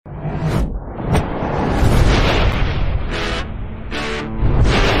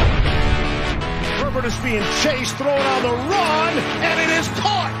being chased, thrown on the run, and it is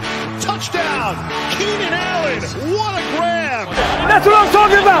caught. Touchdown, Keenan Allen. What a grab. That's what I'm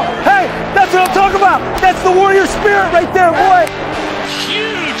talking about. Hey, that's what I'm talking about. That's the warrior spirit right there, boy.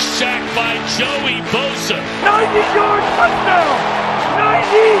 Huge sack by Joey Bosa. 90-yard touchdown.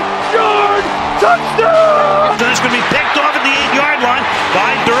 90-yard touchdown. It's going to be picked off at the 8-yard line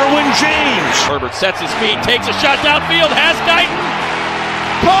by Derwin James. Herbert sets his feet, takes a shot downfield, has Guyton.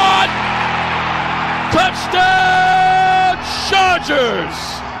 Caught! Touchdown, Chargers!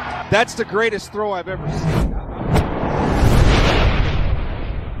 That's the greatest throw I've ever seen.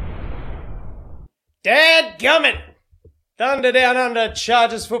 Dadgummit! Thunder Down Under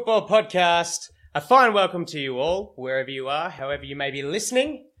Chargers Football Podcast. A fine welcome to you all, wherever you are, however you may be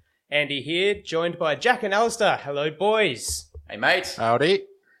listening. Andy here, joined by Jack and Alistair. Hello, boys. Hey, mate. Howdy.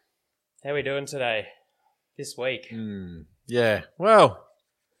 How are we doing today? This week? Yeah, well,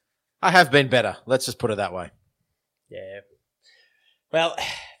 I have been better. Let's just put it that way. Yeah. Well,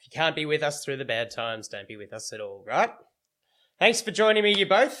 if you can't be with us through the bad times, don't be with us at all, right? Thanks for joining me, you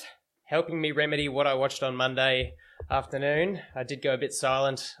both. Helping me remedy what I watched on Monday afternoon. I did go a bit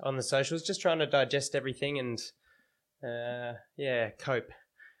silent on the socials, just trying to digest everything and, cope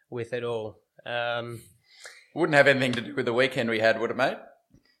with it all. Wouldn't have anything to do with the weekend we had, would it, mate?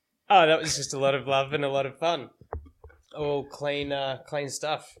 Oh, that was just a lot of love and a lot of fun. All clean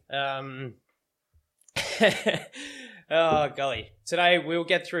stuff. Oh, golly. Today we'll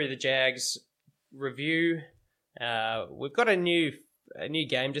get through the Jags review. We've got a new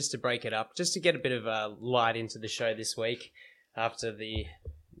game just to break it up, just to get a bit of light into the show this week after the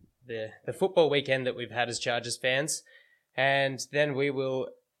football weekend that we've had as Chargers fans. And then we will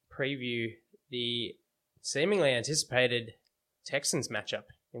preview the seemingly anticipated Texans matchup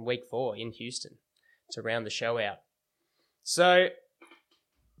in Week 4 in Houston to round the show out. So,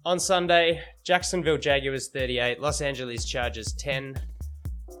 on Sunday, Jacksonville Jaguars 38, Los Angeles Chargers 10.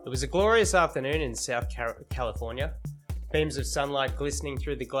 It was a glorious afternoon in South California. Beams of sunlight glistening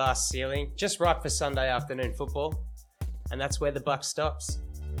through the glass ceiling, just right for Sunday afternoon football. And that's where the buck stops.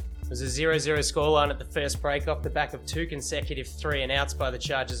 It was a 0-0 scoreline at the first break off the back of 2 consecutive 3-and-outs by the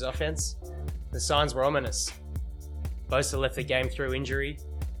Chargers offense. The signs were ominous. Bosa left the game through injury,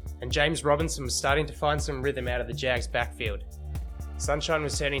 and James Robinson was starting to find some rhythm out of the Jags' backfield. Sunshine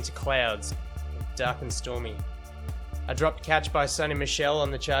was turning to clouds, dark and stormy. A dropped catch by Sonny Michel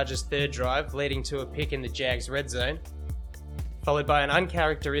on the Chargers' third drive, leading to a pick in the Jags' red zone, followed by an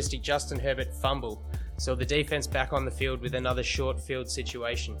uncharacteristic Justin Herbert fumble, saw the defense back on the field with another short field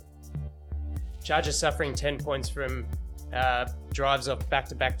situation. Chargers suffering 10 points from drives off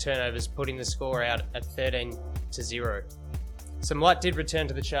back-to-back turnovers, putting the score out at 13-0. Some light did return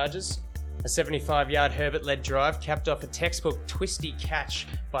to the Chargers. A 75-yard Herbert-led drive capped off a textbook twisty catch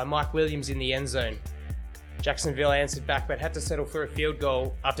by Mike Williams in the end zone. Jacksonville answered back but had to settle for a field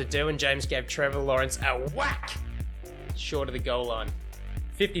goal after Derwin James gave Trevor Lawrence a whack short of the goal line.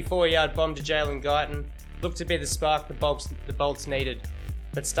 54-yard bomb to Jalen Guyton looked to be the spark the Bolts needed,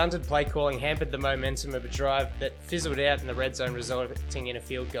 but stunted play calling hampered the momentum of a drive that fizzled out in the red zone, resulting in a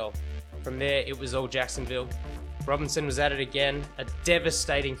field goal. From there, it was all Jacksonville. Robinson was at it again, a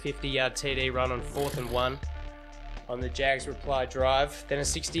devastating 50-yard TD run on 4th and 1 on the Jags' reply drive. Then a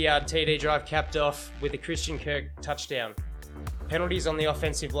 60-yard TD drive capped off with a Christian Kirk touchdown. Penalties on the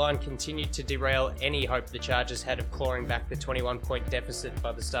offensive line continued to derail any hope the Chargers had of clawing back the 21-point deficit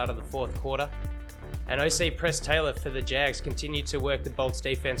by the start of the fourth quarter. And OC Press Taylor for the Jags continued to work the Bolts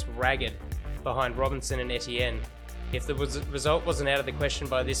defense ragged behind Robinson and Etienne. If the result wasn't out of the question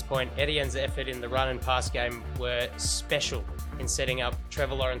by this point, Etienne's effort in the run and pass game were special in setting up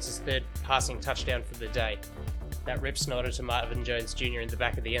Trevor Lawrence's third passing touchdown for the day. That rip snorted to Marvin Jones Jr. in the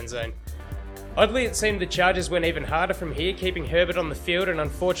back of the end zone. Oddly, it seemed the Chargers went even harder from here, keeping Herbert on the field and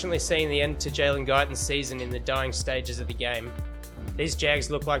unfortunately seeing the end to Jalen Guyton's season in the dying stages of the game. These Jags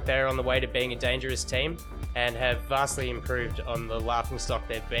look like they're on the way to being a dangerous team and have vastly improved on the laughingstock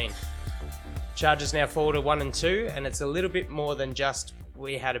they've been. Chargers now fall to 1-2, and it's a little bit more than just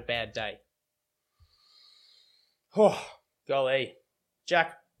we had a bad day. Oh, golly.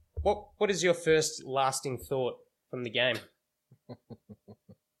 Jack, what is your first lasting thought from the game?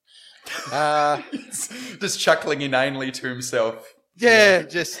 Just chuckling inanely to himself. Yeah,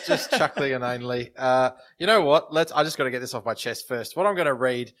 just chuckling inanely. You know what? I just got to get this off my chest first. What I'm going to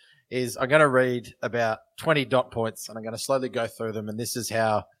read is I'm going to read about 20 dot points, and I'm going to slowly go through them, and this is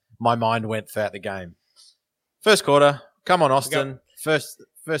how my mind went throughout the game. First quarter, come on, Austin. First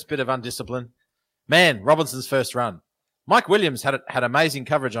bit of undiscipline. Man, Robinson's first run. Mike Williams had amazing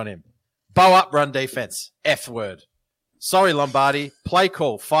coverage on him. Bow up run defense. F word. Sorry, Lombardi. Play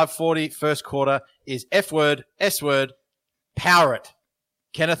call, 5:40, first quarter, is F word, S word, power it.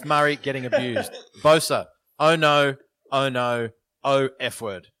 Kenneth Murray getting abused. Bosa, oh no, oh F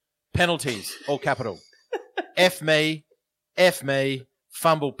word. Penalties, all capital. F me,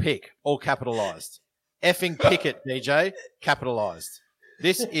 fumble pick, all capitalized. Effing Pickett, DJ, capitalized.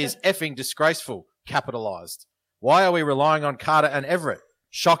 This is effing disgraceful, capitalized. Why are we relying on Carter and Everett?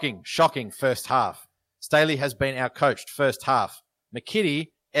 Shocking first half. Staley has been outcoached first half. McKitty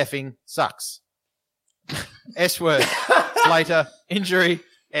effing sucks. S word. Slater, injury,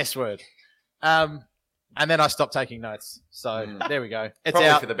 S word. And then I stopped taking notes. So there we go. It's Probably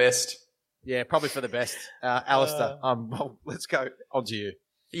out. for the best. Yeah, probably for the best. Alistair, well, let's go on to you.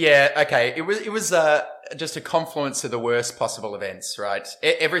 Yeah, okay. It was just a confluence of the worst possible events, right?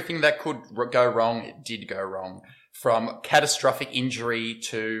 Everything that could go wrong did go wrong. From catastrophic injury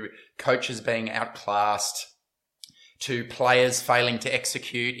to coaches being outclassed to players failing to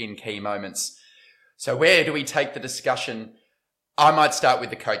execute in key moments. So where do we take the discussion? I might start with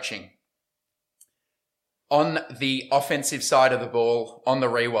the coaching. On the offensive side of the ball, on the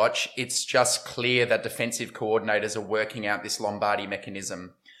rewatch, it's just clear that defensive coordinators are working out this Lombardi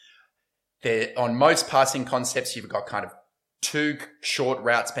mechanism. On most passing concepts, you've got kind of two short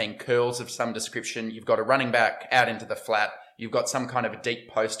routes being curls of some description. You've got a running back out into the flat. You've got some kind of a deep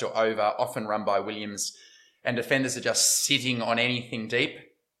post or over, often run by Williams. And defenders are just sitting on anything deep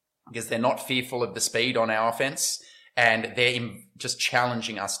because they're not fearful of the speed on our offense. And they're just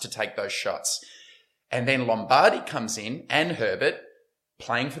challenging us to take those shots. And then Lombardi comes in and Herbert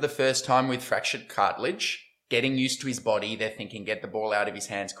playing for the first time with fractured cartilage, getting used to his body. They're thinking, get the ball out of his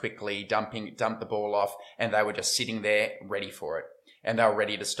hands quickly, dump the ball off. And they were just sitting there ready for it. And they were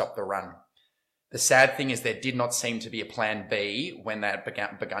ready to stop the run. The sad thing is there did not seem to be a plan B when that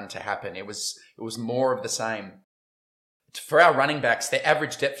begun to happen. It was more of the same. For our running backs, their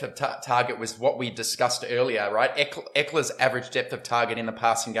average depth of target was what we discussed earlier, right? Eckler's average depth of target in the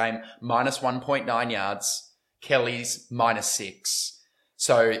passing game, minus 1.9 yards. Kelly's minus 6.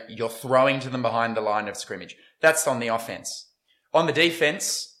 So you're throwing to them behind the line of scrimmage. That's on the offense. On the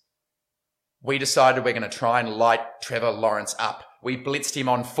defense, we decided we're going to try and light Trevor Lawrence up. We blitzed him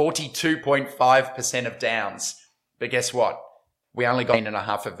on 42.5% of downs. But guess what? We only got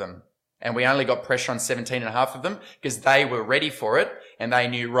 18.5 of them. And we only got pressure on 17.5 of them because they were ready for it. And they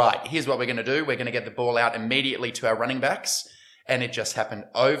knew, right, here's what we're going to do. We're going to get the ball out immediately to our running backs. And it just happened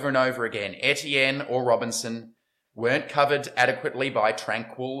over and over again. Etienne or Robinson weren't covered adequately by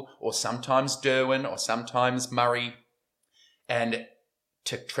Tranquil or sometimes Derwin or sometimes Murray. And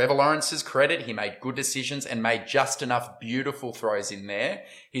to Trevor Lawrence's credit, he made good decisions and made just enough beautiful throws in there.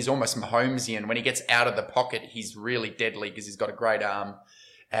 He's almost Mahomesian. When he gets out of the pocket, he's really deadly because he's got a great arm.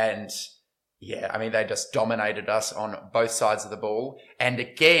 And yeah, I mean, they just dominated us on both sides of the ball. And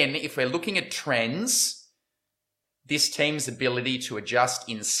again, if we're looking at trends, this team's ability to adjust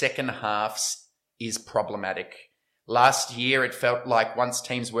in second halves is problematic. Last year, it felt like once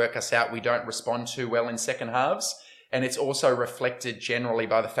teams work us out, we don't respond too well in second halves. And it's also reflected generally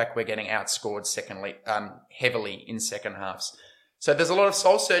by the fact we're getting outscored heavily in second halves. So there's a lot of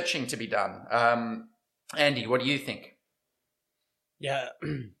soul searching to be done. Andy, what do you think? Yeah,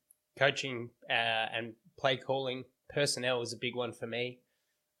 coaching and play calling personnel is a big one for me.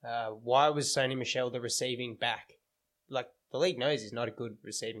 Why was Sony Michel the receiving back? Like, the league knows he's not a good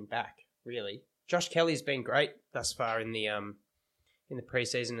receiving back, really. Josh Kelly's been great thus far in the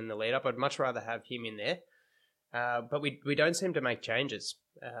preseason and the lead up. I'd much rather have him in there. But we don't seem to make changes.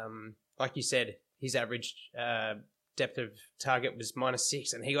 Like you said, his average depth of target was minus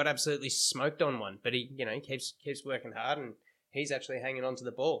 6, and he got absolutely smoked on one. But he keeps working hard, and he's actually hanging on to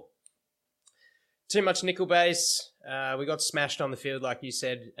the ball. Too much nickel base. We got smashed on the field, like you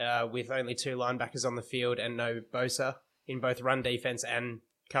said, with only 2 linebackers on the field and no Bosa in both run defense and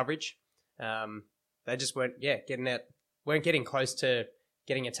coverage. They just weren't getting close to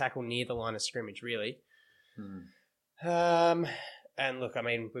getting a tackle near the line of scrimmage, really. And look, I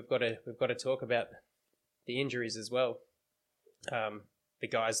mean, we've got to talk about the injuries as well. The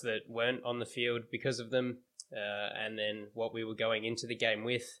guys that weren't on the field because of them, and then what we were going into the game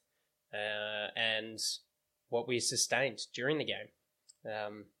with, and what we sustained during the game.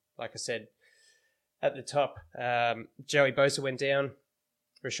 Like I said at the top, Joey Bosa went down.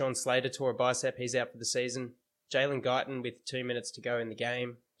 Rashawn Slater tore a bicep. He's out for the season. Jalen Guyton with 2 minutes to go in the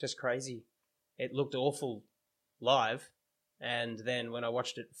game. Just crazy. It looked awful live, and then when I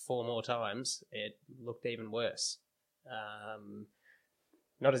watched it 4 more times, it looked even worse.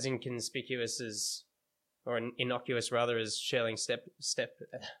 Not as inconspicuous as, or innocuous rather, as Sherling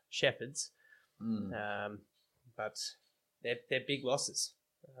Shepard's. But they're big losses.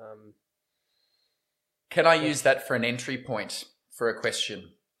 Can I use that for an entry point for a question?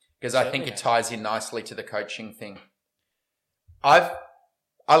 Because I think it ties in nicely to the coaching thing. I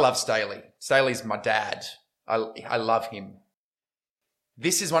love Staley. Staley's my dad. I love him.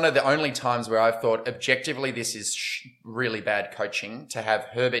 This is one of the only times where I've thought objectively this is really bad coaching to have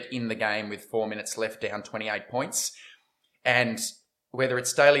Herbert in the game with 4 minutes left down 28 points. And whether it's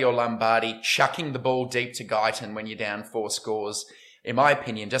Staley or Lombardi, chucking the ball deep to Guyton when you're down 4 scores, in my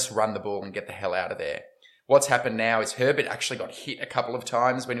opinion, just run the ball and get the hell out of there. What's happened now is Herbert actually got hit a couple of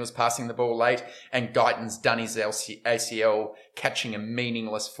times when he was passing the ball late, and Guyton's done his ACL catching a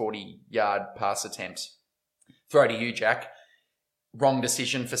meaningless 40-yard pass attempt. Throw to you, Jack. Wrong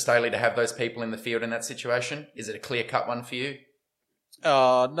decision for Staley to have those people in the field in that situation? Is it a clear-cut one for you?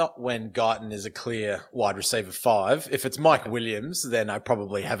 Not when Guyton is a clear wide receiver 5. If it's Mike Williams, then I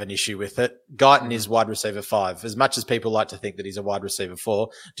probably have an issue with it. Guyton is wide receiver 5. As much as people like to think that he's a wide receiver 4,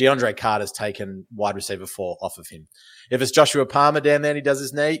 DeAndre Carter's taken wide receiver 4 off of him. If it's Joshua Palmer down there and he does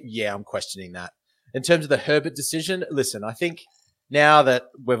his knee, yeah, I'm questioning that. In terms of the Herbert decision, listen, I think now that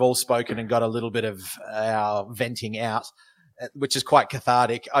we've all spoken and got a little bit of our venting out, which is quite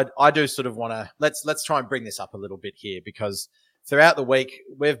cathartic, I do sort of want to, let's try and bring this up a little bit here, because throughout the week,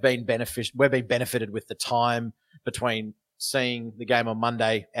 we've been benefited with the time between seeing the game on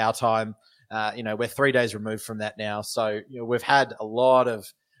Monday, our time. We're 3 days removed from that now. So, we've had a lot of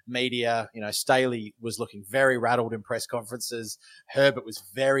media. Staley was looking very rattled in press conferences. Herbert was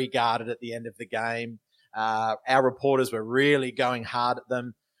very guarded at the end of the game. Our reporters were really going hard at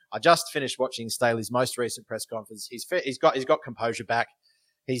them. I just finished watching Staley's most recent press conference. He's got composure back.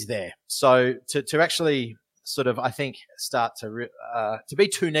 He's there. So to actually sort of, I think, start to be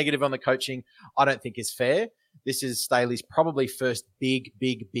too negative on the coaching, I don't think is fair. This is Staley's probably first big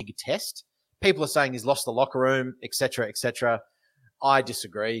test. People are saying he's lost the locker room, etc., etc. I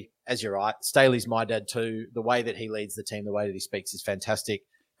disagree. As you're right, Staley's my dad too. The way that he leads the team, the way that he speaks is fantastic.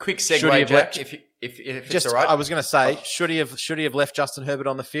 Quick segue, Jack, if it's all right. I was going to say, should he have left Justin Herbert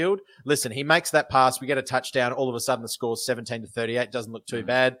on the field? Listen, he makes that pass. We get a touchdown. All of a sudden, the score's 17-38. Doesn't look too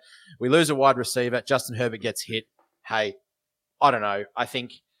bad. We lose a wide receiver. Justin Herbert gets hit. Hey, I don't know. I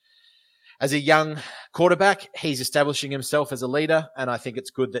think as a young quarterback, he's establishing himself as a leader, and I think it's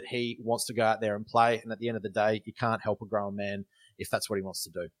good that he wants to go out there and play. And at the end of the day, you can't help a grown man if that's what he wants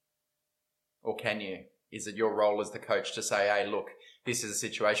to do. Or can you? Is it your role as the coach to say, hey, look, this is a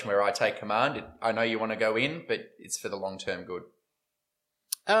situation where I take command. I know you want to go in, but it's for the long-term good.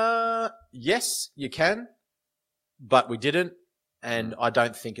 Yes, you can, but we didn't, and I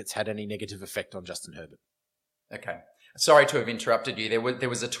don't think it's had any negative effect on Justin Herbert. Okay. Sorry to have interrupted you. There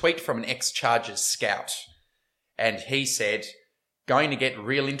was a tweet from an ex-Chargers scout, and he said, going to get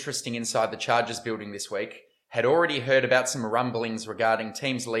real interesting inside the Chargers building this week. Had already heard about some rumblings regarding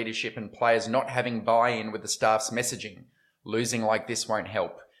team's leadership and players not having buy-in with the staff's messaging. Losing like this won't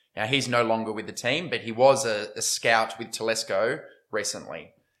help. Now, he's no longer with the team, but he was a scout with Telesco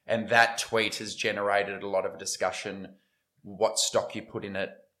recently. And that tweet has generated a lot of discussion. What stock you put in it,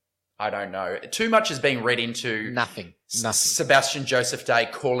 I don't know. Too much is being read into Nothing. Sebastian Joseph Day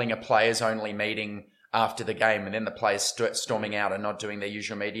calling a players-only meeting after the game and then the players storming out and not doing their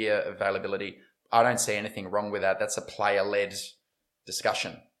usual media availability. I don't see anything wrong with that. That's a player-led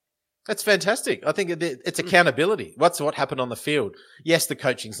discussion. That's fantastic. I think it's accountability. What happened on the field? Yes, the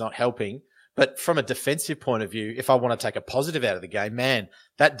coaching's not helping, but from a defensive point of view, if I want to take a positive out of the game, man,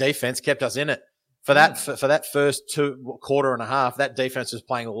 that defense kept us in it. For that first quarter and a half, that defense was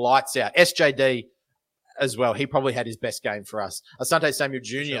playing lights out. SJD as well. He probably had his best game for us. Asante Samuel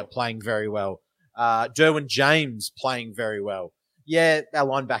Jr. playing very well. Derwin James playing very well. Yeah, our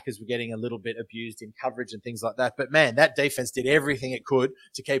linebackers were getting a little bit abused in coverage and things like that. But, man, that defense did everything it could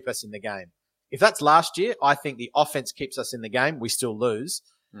to keep us in the game. If that's last year, I think the offense keeps us in the game. We still lose.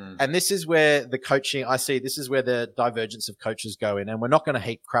 And this is where the coaching, this is where the divergence of coaches go in. And we're not going to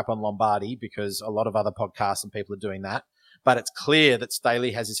heap crap on Lombardi because a lot of other podcasts and people are doing that. But it's clear that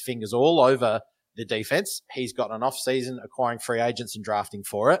Staley has his fingers all over the defense. He's got an off-season acquiring free agents and drafting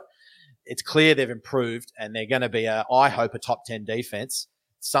for it. It's clear they've improved and they're going to be, I hope, a top 10 defense.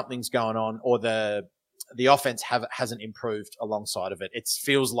 Something's going on, or the offense hasn't improved alongside of it. It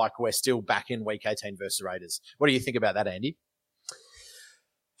feels like we're still back in week 18 versus the Raiders. What do you think about that, Andy?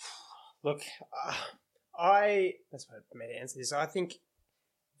 Look, that's what I made to answer this. I think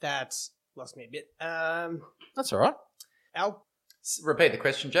that lost me a bit. That's all right. Repeat the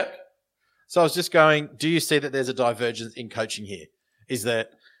question, Jack. So I was just going, do you see that there's a divergence in coaching here? Is that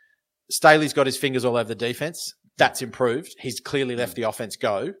Staley's got his fingers all over the defense? That's improved. He's clearly left the offense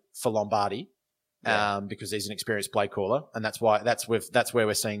go for Lombardi. because he's an experienced play caller, and that's where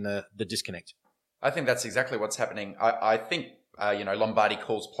we're seeing the disconnect. I think that's exactly what's happening. I think Lombardi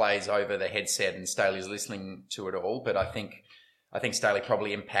calls plays over the headset, and Staley's listening to it all. But I think Staley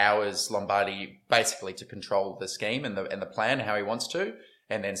probably empowers Lombardi basically to control the scheme and the plan how he wants to,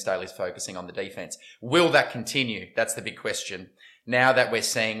 and then Staley's focusing on the defense. Will that continue? That's the big question. Now that we're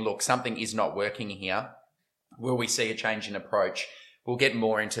seeing, look, something is not working here. Will we see a change in approach? We'll get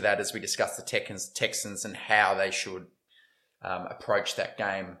more into that as we discuss the Texans and how they should approach that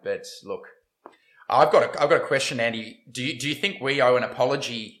game. But look, I've got a question, Andy. Do you think we owe an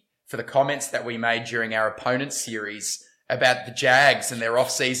apology for the comments that we made during our opponent series about the Jags and their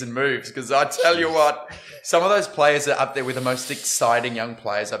off-season moves? Because I tell you what, some of those players are up there with the most exciting young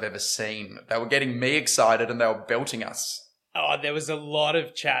players I've ever seen. They were getting me excited and they were belting us. Oh, there was a lot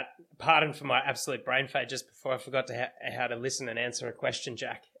of chat. Pardon for my absolute brain fade just before I forgot how to listen and answer a question,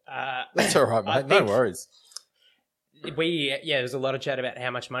 Jack. That's all right, mate. No worries. There was a lot of chat about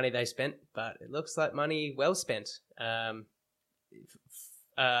how much money they spent, but it looks like money well spent. Foye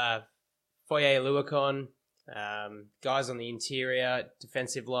Luakon, guys on the interior,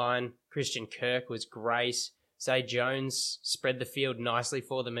 defensive line. Christian Kirk was great. Zay Jones spread the field nicely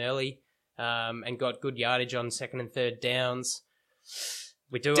for them early. And got good yardage on second and third downs.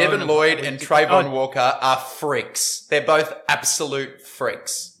 Devin Lloyd and Trayvon Walker are freaks. They're both absolute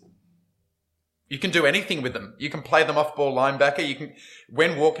freaks. You can do anything with them. You can play them off-ball linebacker.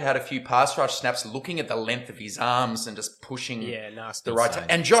 When Walker had a few pass rush snaps, looking at the length of his arms and just pushing the right time.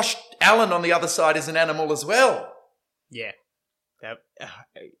 And Josh Allen on the other side is an animal as well. Yeah.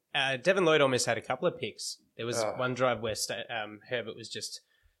 Devin Lloyd almost had a couple of picks. There was one drive where Herbert was just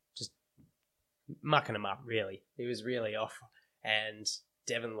mucking him up, really. He was really off. And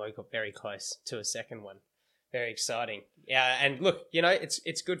Devin Lloyd got very close to a second one. Very exciting. Yeah, and look,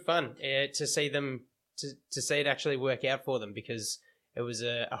 it's good fun to see them, to see it actually work out for them, because it was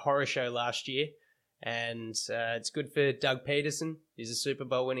a horror show last year. And it's good for Doug Peterson. He's a Super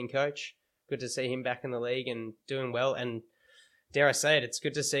Bowl winning coach. Good to see him back in the league and doing well. And dare I say it, it's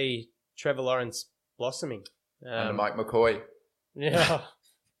good to see Trevor Lawrence blossoming. And Mike McCoy. Yeah.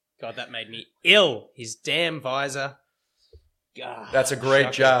 God, that made me ill. His damn visor. God, that's a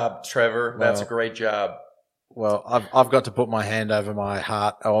great job, Trevor. That's a great job. Well, I've got to put my hand over my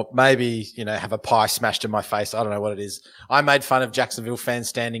heart, or maybe, have a pie smashed in my face. I don't know what it is. I made fun of Jacksonville fans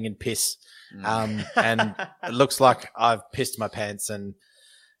standing in piss. And it looks like I've pissed my pants, and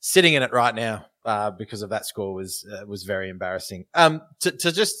sitting in it right now, because of that score was very embarrassing. To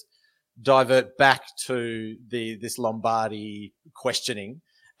just divert back to this Lombardi questioning,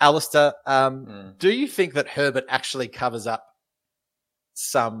 Alistair, do you think that Herbert actually covers up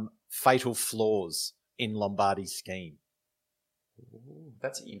some fatal flaws in Lombardi's scheme? Ooh,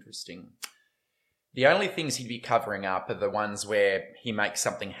 that's interesting. The only things he'd be covering up are the ones where he makes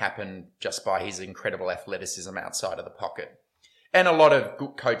something happen just by his incredible athleticism outside of the pocket. And a lot of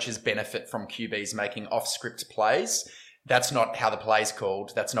good coaches benefit from QBs making off-script plays. That's not how the play's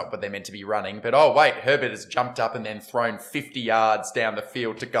called. That's not what they're meant to be running. But, oh, wait, Herbert has jumped up and then thrown 50 yards down the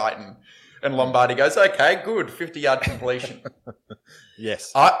field to Guyton. And Lombardi goes, okay, good, 50-yard completion.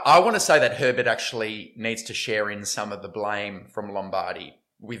 Yes. I want to say that Herbert actually needs to share in some of the blame from Lombardi,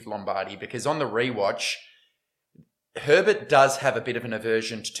 because on the rewatch, Herbert does have a bit of an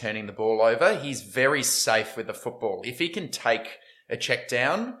aversion to turning the ball over. He's very safe with the football. If he can take a check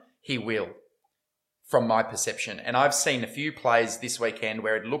down, he will, from my perception. And I've seen a few plays this weekend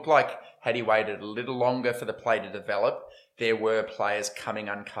where it looked like had he waited a little longer for the play to develop, there were players coming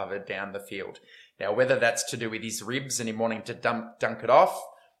uncovered down the field. Now, whether that's to do with his ribs and him wanting to dunk it off,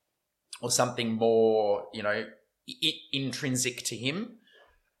 or something more, intrinsic to him,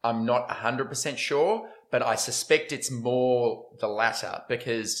 I'm not 100% sure, but I suspect it's more the latter,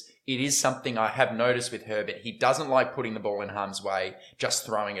 because it is something I have noticed with Herbert. He doesn't like putting the ball in harm's way, just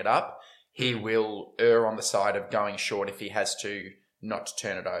throwing it up. He will err on the side of going short if he has to, not to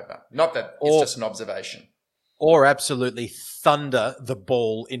turn it over. Not that it's just an observation. Or absolutely thunder the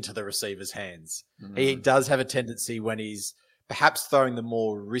ball into the receiver's hands. Mm-hmm. He does have a tendency when he's perhaps throwing the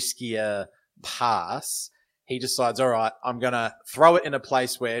more riskier pass, he decides, all right, I'm going to throw it in a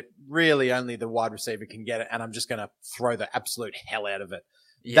place where really only the wide receiver can get it, and I'm just going to throw the absolute hell out of it.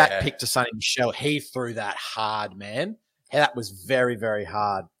 Yeah. That pick to Sonny Michel, he threw that hard, man. That was very, very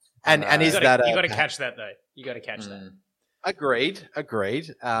hard. And is that you got to catch that though? You got to catch that. Agreed.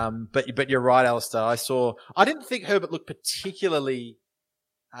 But you're right, Alistair. I didn't think Herbert looked particularly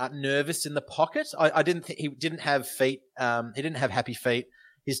nervous in the pocket. I didn't think he didn't have feet. He didn't have happy feet.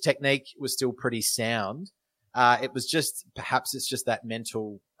 His technique was still pretty sound. It was just, perhaps it's just that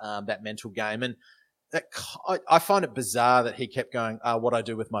mental game. And I find it bizarre that he kept going, what I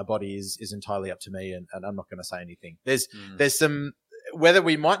do with my body is entirely up to me, and I'm not going to say anything. There's some, whether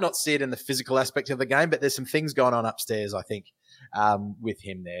we might not see it in the physical aspect of the game, but there's some things going on upstairs, I think, with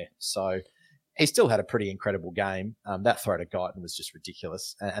him there. So he still had a pretty incredible game. That throw to Guyton was just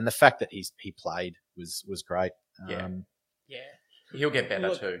ridiculous. And the fact that he played was great. Yeah. He'll get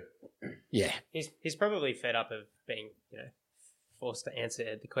better too. Yeah. He's probably fed up of being, forced to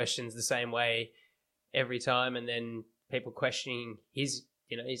answer the questions the same way every time, and then people questioning his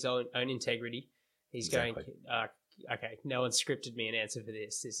own integrity. He's Exactly. going, okay, no one scripted me an answer for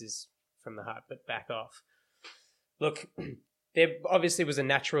this. This is from the heart, but back off. Look, there obviously was a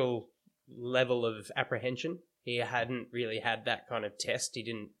natural level of apprehension. He hadn't really had that kind of test. He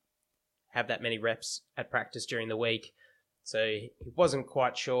didn't have that many reps at practice during the week, so he wasn't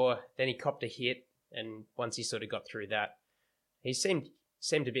quite sure. Then he copped a hit, and once he sort of got through that, he seemed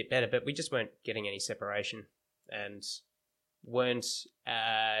a bit better, but we just weren't getting any separation, and weren't.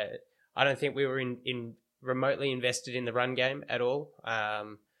 I don't think we were in remotely invested in the run game at all. I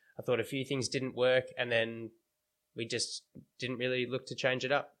thought a few things didn't work, and then we just didn't really look to change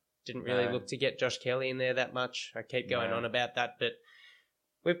it up. Didn't really look to get Josh Kelly in there that much. I keep going on about that, but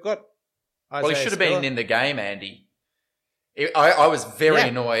we've got Isaiah Well, he should have Spiller. been in the game, Andy. I was very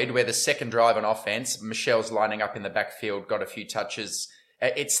annoyed where the second drive on offense, Michelle's lining up in the backfield, got a few touches.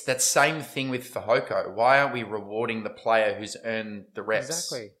 It's that same thing with Fehoko. Why aren't we rewarding the player who's earned the reps?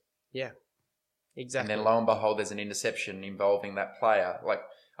 Exactly. Yeah. Exactly. And then lo and behold, there's an interception involving that player.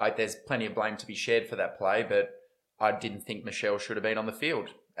 There's plenty of blame to be shared for that play, but I didn't think Michelle should have been on the field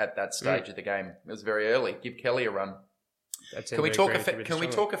at that stage of the game. It was very early. Give Kelly a run. Can we talk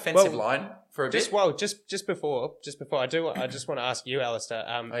offensive line for a bit? Just before I do, I just want to ask you, Alistair.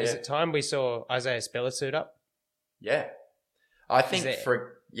 Is it time we saw Isaiah Spiller suit up? Yeah, I think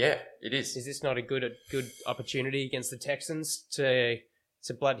it is. Is this not a good opportunity against the Texans to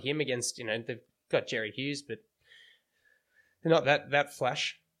blood him against? They've got Jerry Hughes, but they're not that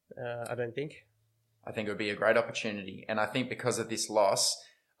flash. I don't think. I think it would be a great opportunity, and I think because of this loss,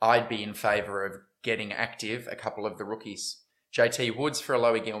 I'd be in favour of getting active a couple of the rookies. JT Woods for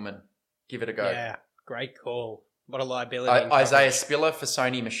Alohi Gilman. Give it a go. Yeah, great call. What a liability. Isaiah Spiller for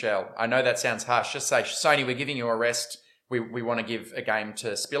Sony Michelle. I know that sounds harsh. Just say, Sony, we're giving you a rest. We want to give a game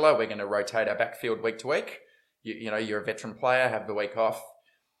to Spiller. We're going to rotate our backfield week to week. You're a veteran player. Have the week off.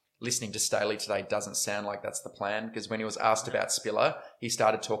 Listening to Staley today doesn't sound like that's the plan, because when he was asked about Spiller, he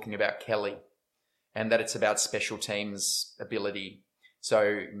started talking about Kelly and that it's about special teams ability.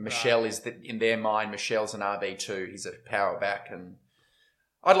 So Michelle in their mind, Michelle's an RB2. He's a power back, and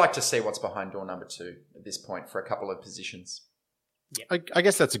I'd like to see what's behind door number 2 at this point for a couple of positions. Yeah. I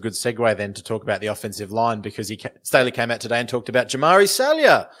guess that's a good segue then to talk about the offensive line, because Staley came out today and talked about Jamari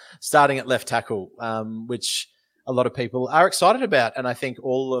Salyer starting at left tackle, which a lot of people are excited about, and I think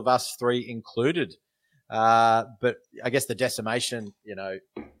all of us three included. But I guess the decimation,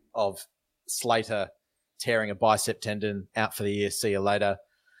 of Slater tearing a bicep tendon, out for the year, see you later.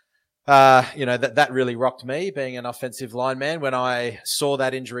 That really rocked me, being an offensive lineman. When I saw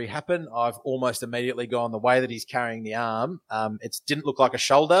that injury happen, I've almost immediately gone the way that he's carrying the arm. It didn't look like a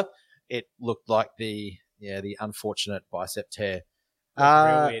shoulder. It looked like the unfortunate bicep tear.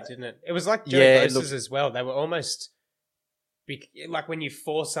 Real weird, didn't it? It was like Joey Bosa's as well. They were almost like when you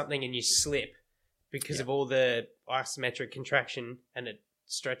force something and you slip because of all the isometric contraction and it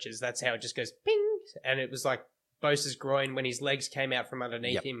stretches. That's how it just goes ping. And it was like Bosa's groin when his legs came out from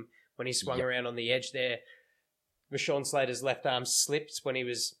underneath him when he swung around on the edge there. Rashawn Slater's left arm slipped when he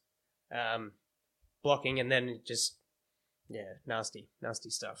was blocking, and then it just nasty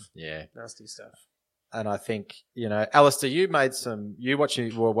stuff. Yeah, nasty stuff. And I think, Alistair, you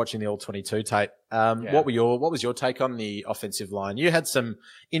were watching the All-22 tape. What was your take on the offensive line? You had some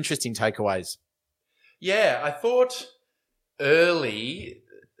interesting takeaways. Yeah, I thought early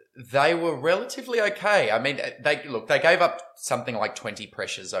they were relatively okay. I mean, they gave up something like 20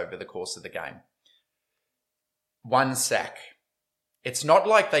 pressures over the course of the game. 1 sack. It's not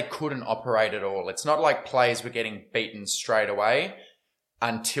like they couldn't operate at all. It's not like plays were getting beaten straight away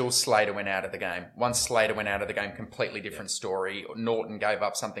until Slater went out of the game. Once Slater went out of the game, completely different story. Norton gave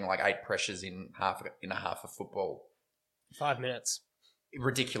up something like 8 pressures in a half of football. 5 minutes.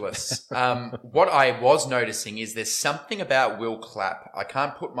 Ridiculous. What I was noticing is there's something about Will Clapp. I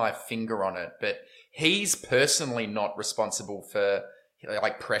can't put my finger on it, but he's personally not responsible for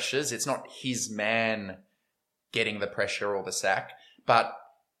pressures. It's not his man getting the pressure or the sack, but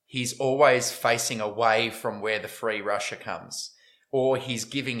he's always facing away from where the free rusher comes, or he's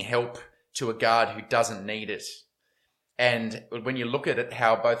giving help to a guard who doesn't need it. And when you look at it,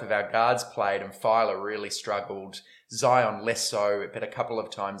 how both of our guards played, and Filer really struggled, Zion less so, but a couple of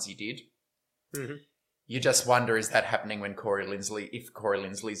times he did. Mm-hmm. You just wonder, is that happening when if Corey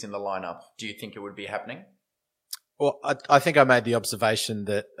Linsley's in the lineup? Do you think it would be happening? Well, I think I made the observation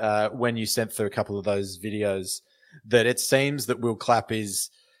that when you sent through a couple of those videos, that it seems that Will Clapp is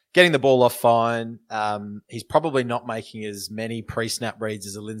getting the ball off fine. He's probably not making as many pre-snap reads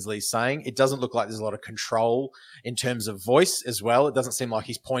as Linsley's saying. It doesn't look like there's a lot of control in terms of voice as well. It doesn't seem like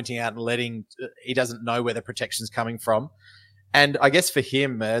he's pointing out and he doesn't know where the protection's coming from. And I guess for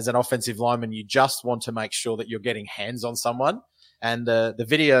him as an offensive lineman, you just want to make sure that you're getting hands on someone. And the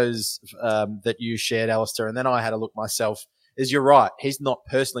videos that you shared, Alistair, and then I had a look myself, is you're right. He's not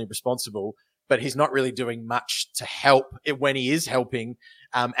personally responsible, but he's not really doing much to help when he is helping.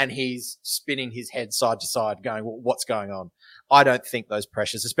 And he's spinning his head side to side going, well, what's going on? I don't think those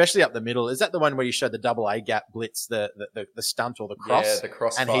pressures, especially up the middle, is that the one where you showed the double A gap blitz, the stunt or the cross? Yeah, the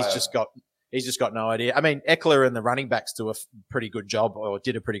crossfire. And he's just got no idea. I mean, Eckler and the running backs do a pretty good job, or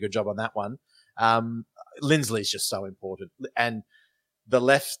did a pretty good job on that one. Linsley's just so important. And the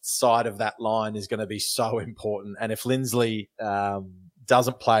left side of that line is going to be so important. And if Linsley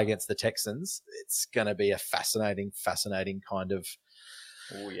doesn't play against the Texans, it's going to be a fascinating kind of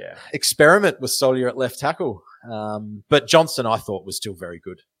experiment with Solier at left tackle. But Johnson, I thought, was still very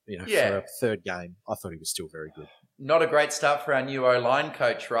good. For a third game, I thought he was still very good. Not a great start for our new O-line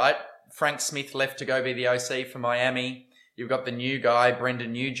coach, right? Frank Smith left to go be the OC for Miami. You've got the new guy,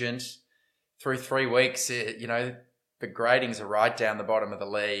 Brendan Nugent. Through 3 weeks, the gradings are right down the bottom of the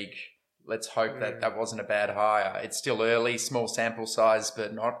league. Let's hope that wasn't a bad hire. It's still early, small sample size,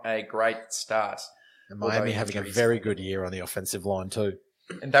 but not a great start. And Miami having a very good year on the offensive line too.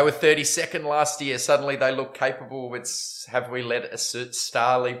 And they were 32nd last year. Suddenly they look capable. Have we let a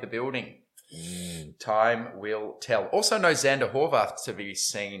star leave the building? Time will tell. Also no Xander Horvath to be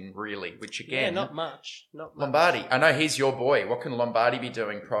seen, really, which again... not much. Lombardi. I know he's your boy. What can Lombardi be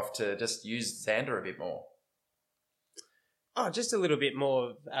doing, Prof, to just use Xander a bit more? Oh, just a little bit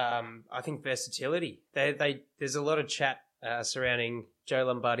more, I think, versatility. There's a lot of chat surrounding Joe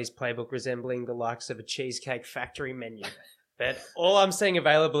Lombardi's playbook resembling the likes of a Cheesecake Factory menu. But all I'm seeing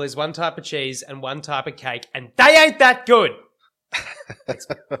available is one type of cheese and one type of cake, and they ain't that good. It's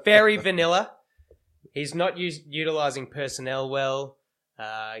very vanilla. He's not utilizing personnel well.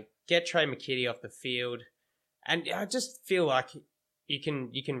 Get Trey McKitty off the field, and I just feel like you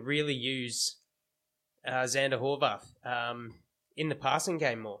can really use Xander Horvath in the passing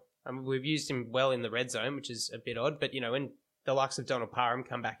game more. I mean, we've used him well in the red zone, which is a bit odd. But when the likes of Donald Parham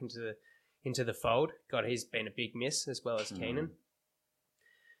come back into the fold, God, he's been a big miss as well as Keenan.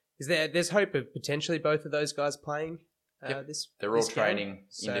 There's hope of potentially both of those guys playing. They're all training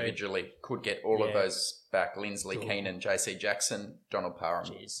individually. Could get all of those back. Linsley, Keenan, JC Jackson, Donald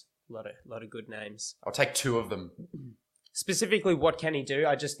Parham. Jeez, a lot of good names. I'll take two of them. Specifically, what can he do?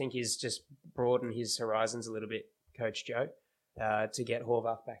 I just think he's just broadened his horizons a little bit, Coach Joe, to get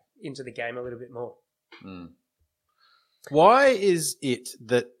Horvath back into the game a little bit more. Why is it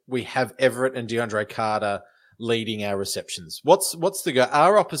that we have Everett and DeAndre Carter leading our receptions? What's the go?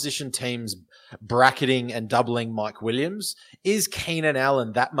 Are opposition teams bracketing and doubling Mike Williams? Is Keenan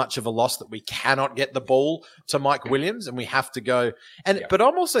Allen that much of a loss that we cannot get the ball to Mike Williams and we have to go? But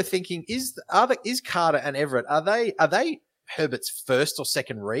I'm also thinking, is Carter and Everett, are they Herbert's first or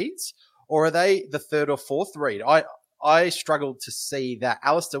second reads, or are they the third or fourth read? I struggled to see that.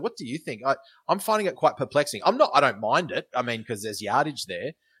 Alistair, what do you think? I'm finding it quite perplexing. I don't mind it. I mean, because there's yardage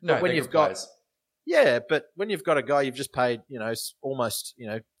there. No, but when you've got guys. Yeah, but when you've got a guy you've just paid, almost,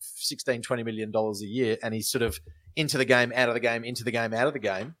 $16, $20 million a year, and he's sort of into the game, out of the game, into the game, out of the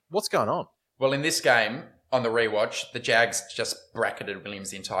game, what's going on? Well, in this game, on the rewatch, the Jags just bracketed Williams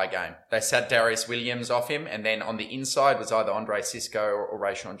the entire game. They sat Darius Williams off him, and then on the inside was either Andre Cisco or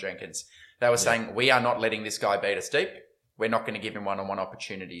Rayshon Jenkins. They were saying, we are not letting this guy beat us deep. We're not going to give him one-on-one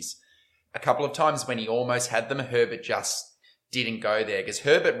opportunities. A couple of times when he almost had them, Herbert just didn't go there, because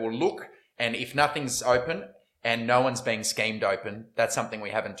Herbert will look, and if nothing's open and no one's being schemed open, that's something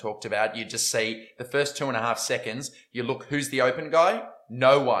we haven't talked about. You just see the first 2.5 seconds, you look, who's the open guy?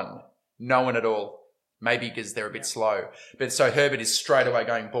 No one at all. Maybe because they're a bit slow. But so Herbert is straight away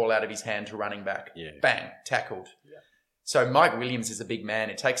going ball out of his hand to running back. Yeah. Bang, tackled. Yeah. So Mike Williams is a big man.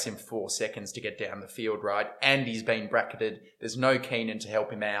 It takes him 4 seconds to get down the field, right? And he's been bracketed. There's no Keenan to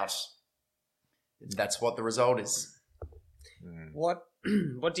help him out. That's what the result is. What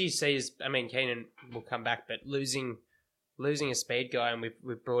do you see as, Keenan will come back, but losing a speed guy, and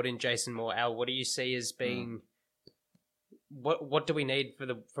we've brought in Jason Moore. Al, what do you see as being what do we need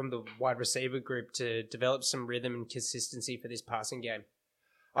from the wide receiver group to develop some rhythm and consistency for this passing game?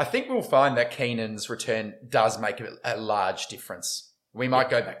 I think we'll find that Keenan's return does make a large difference. We might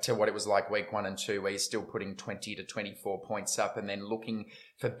go back to what it was like week 1 and 2, where he's still putting 20 to 24 points up and then looking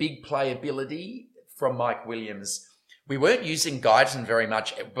for big playability from Mike Williams. We weren't using Guyton very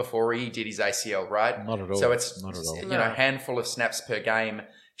much before he did his ACL, right? Not at all. So it's not at all. a handful of snaps per game.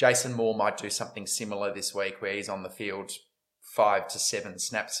 Jason Moore might do something similar this week where he's on the field 5 to 7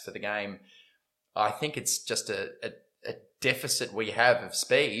 snaps for the game. I think it's just a deficit we have of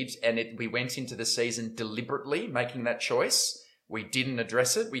speed, and we went into the season deliberately making that choice. We didn't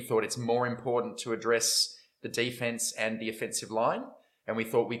address it. We thought it's more important to address the defense and the offensive line, and we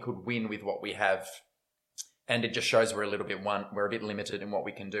thought we could win with what we have. And it just shows we're a bit limited in what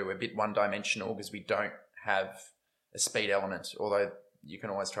we can do. We're a bit one-dimensional because we don't have a speed element, although you can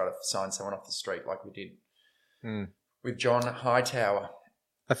always try to sign someone off the street like we did with John Hightower.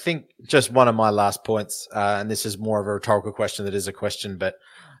 I think just one of my last points, and this is more of a rhetorical question that is a question, but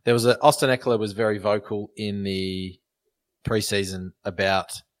there was Austin Eckler was very vocal in the preseason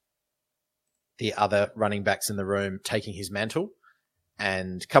about the other running backs in the room taking his mantle.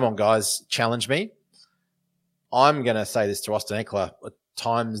 And come on, guys, challenge me. I'm going to say this to Austin Eckler.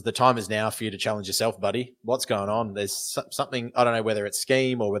 The time is now for you to challenge yourself, buddy. What's going on? There's something, I don't know whether it's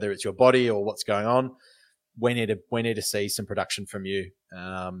scheme or whether it's your body or what's going on. We need to see some production from you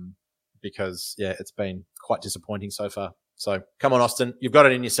because, it's been quite disappointing so far. So come on, Austin. You've got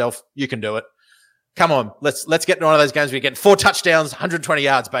it in yourself. You can do it. Come on. Let's get into one of those games where you get 4 touchdowns, 120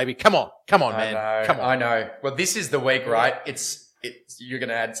 yards, baby. Come on, man. Come on. I know. Well, this is the week, right? You're going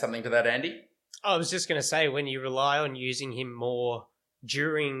to add something to that, Andy? I was just going to say, when you rely on using him more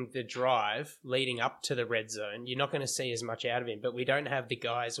during the drive leading up to the red zone, you're not going to see as much out of him. But we don't have the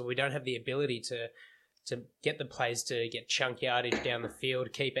guys, or we don't have the ability to get the plays to get chunk yardage down the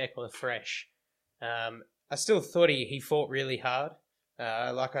field, keep Eckler fresh. I still thought he fought really hard.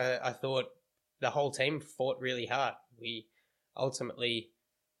 I thought the whole team fought really hard. We ultimately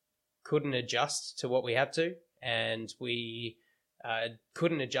couldn't adjust to what we had to, and we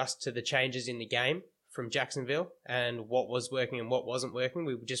couldn't adjust to the changes in the game from Jacksonville and what was working and what wasn't working.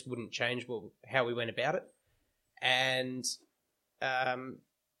 We just wouldn't change how we went about it. And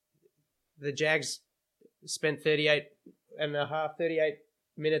the Jags spent 38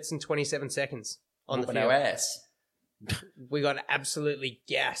 minutes and 27 seconds on the field. Our ass. We got absolutely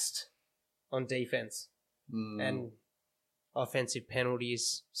gassed on defense. And offensive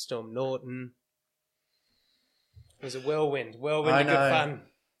penalties, Storm Norton. It was a whirlwind of good fun.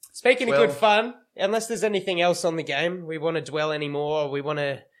 Speaking of good fun, unless there's anything else on the game we want to dwell anymore,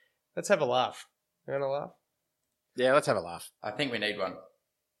 let's have a laugh. You want to laugh? Yeah, let's have a laugh. I think we need one.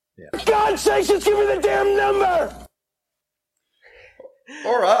 For God's sakes, just give me the damn number!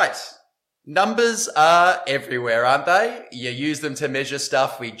 All right. Numbers are everywhere, aren't they? You use them to measure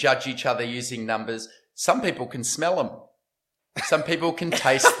stuff. We judge each other using numbers. Some people can smell them. Some people can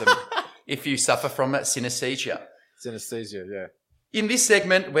taste them if you suffer from synesthesia. Synesthesia, yeah. In this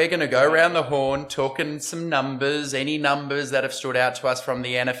segment, we're going to go around the horn talking some numbers, any numbers that have stood out to us from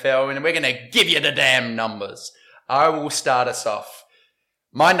the NFL, and we're going to give you the damn numbers. I will start us off.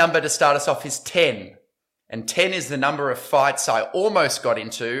 My number to start us off is 10. And 10 is the number of fights I almost got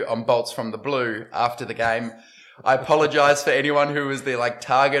into on Bolts from the Blue after the game. I apologize for anyone who was the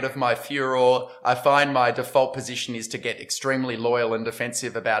target of my furor. I find my default position is to get extremely loyal and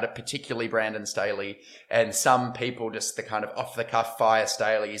defensive about it, particularly Brandon Staley. And some people just the kind of off the cuff fire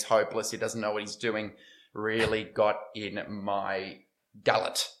Staley. He's hopeless. He doesn't know what he's doing. Really got in my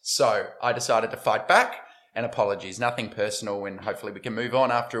gullet. So I decided to fight back. And apologies, nothing personal, and hopefully we can move on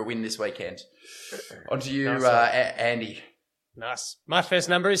after a win this weekend. On to you, Andy. Nice. My first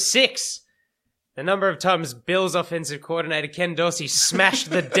number is 6. The number of times Bills offensive coordinator Ken Dorsey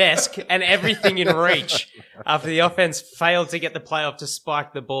smashed the desk and everything in reach after the offense failed to get the playoff to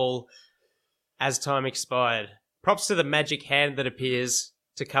spike the ball as time expired. Props to the magic hand that appears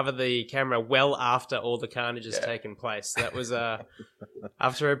to cover the camera well after all the carnage has taken place. That was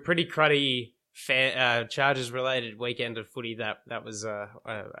after a pretty cruddy Chargers-related weekend of footy. That was a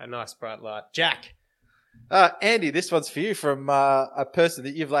nice bright light. Jack. Andy, this one's for you from a person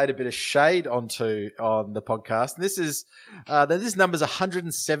that you've laid a bit of shade onto on the podcast. And this number's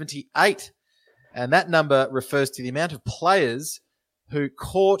 178. And that number refers to the amount of players who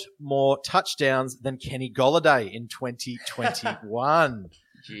caught more touchdowns than Kenny Golladay in 2021.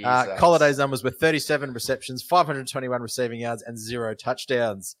 Golladay's numbers were 37 receptions, 521 receiving yards, and 0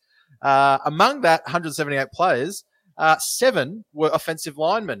 touchdowns. Among that 178 players, 7 were offensive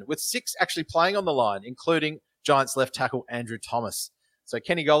linemen, with 6 actually playing on the line, including Giants left tackle Andrew Thomas. So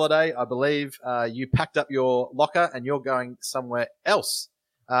Kenny Golladay, I believe you packed up your locker and you're going somewhere else.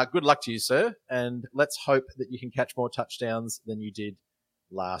 Good luck to you, sir. And let's hope that you can catch more touchdowns than you did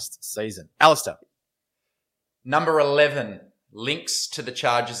last season. Alistair. Number 11 links to the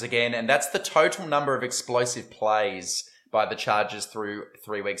Chargers again, and that's the total number of explosive plays by the Chargers through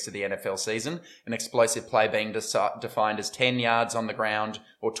 3 weeks of the NFL season. An explosive play being defined as 10 yards on the ground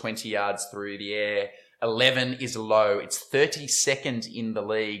or 20 yards through the air. 11 is low. It's 32nd in the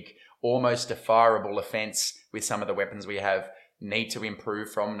league. Almost a fireable offense with some of the weapons we have. Need to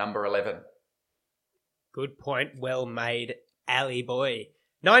improve from number 11. Good point. Well made, Ali boy.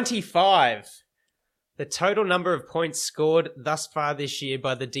 95. The total number of points scored thus far this year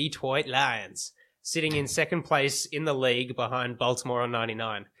by the Detroit Lions, sitting in second place in the league behind Baltimore on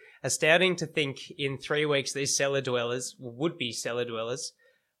 99. Astounding to think in 3 weeks these would-be cellar dwellers,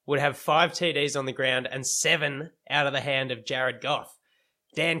 would have 5 TDs on the ground and 7 out of the hand of Jared Goff.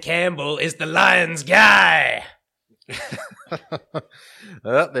 Dan Campbell is the Lions guy.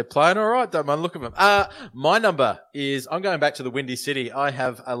 They're playing all right. Don't mind look at them. My number is, I'm going back to the Windy City. I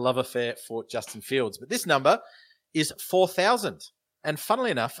have a love affair for Justin Fields, but this number is 4,000. And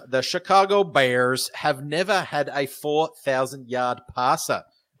funnily enough, the Chicago Bears have never had a 4,000-yard passer,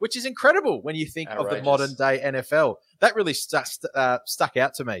 which is incredible when you think of the modern-day NFL. That really stuck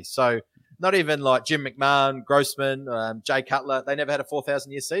out to me. So not even like Jim McMahon, Grossman, Jay Cutler, they never had a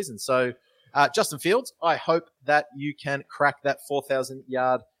 4,000-year season. So Justin Fields, I hope that you can crack that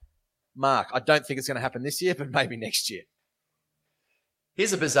 4,000-yard mark. I don't think it's going to happen this year, but maybe next year.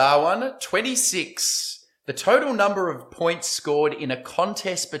 Here's a bizarre one. 26. The total number of points scored in a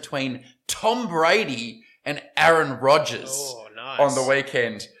contest between Tom Brady and Aaron Rodgers on the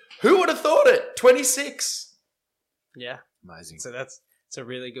weekend. Who would have thought it? 26. Yeah. Amazing. So that's a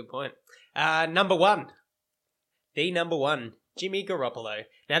really good point. Number 1. The number 1. Jimmy Garoppolo.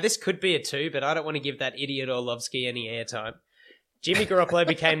 Now, this could be a 2, but I don't want to give that idiot Orlovsky any airtime. Jimmy Garoppolo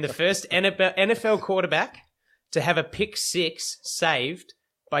became the first NFL quarterback to have a pick 6 saved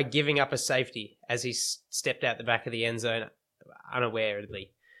by giving up a safety as he stepped out the back of the end zone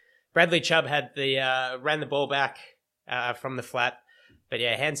unawarely. Bradley Chubb ran the ball back from the flat, but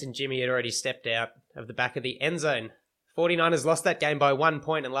yeah, Hanson Jimmy had already stepped out of the back of the end zone. 49ers lost that game by 1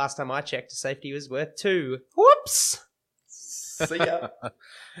 point, and last time I checked, a safety was worth 2. Whoops! See ya.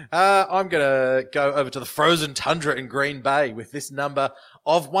 I'm going to go over to the frozen tundra in Green Bay with this number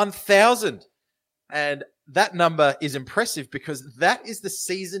of 1,000. And that number is impressive because that is the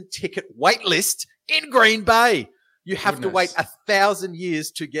season ticket wait list in Green Bay. You have to wait 1,000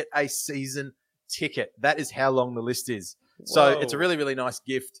 years to get a season ticket. That is how long the list is. Whoa. So it's a really, really nice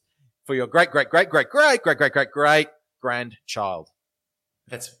gift for your great grandchild.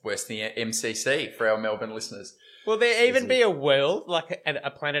 That's worse than the MCC for our Melbourne listeners. Will there even be a world, like a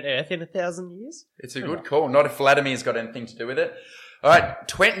planet Earth in 1,000 years? It's a good call. Not if Vladimir's got anything to do with it. All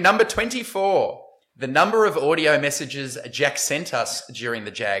right, number 24. The number of audio messages Jack sent us during the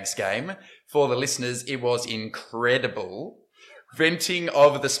Jags game. For the listeners, it was incredible. Venting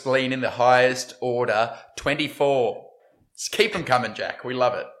of the spleen in the highest order, 24. Just keep them coming, Jack. We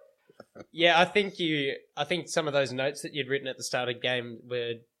love it. Yeah, I think some of those notes that you'd written at the start of the game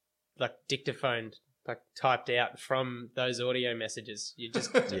were like dictaphoned, like typed out from those audio messages. You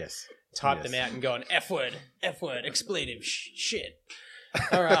just type them out and go on F word, expletive, shit.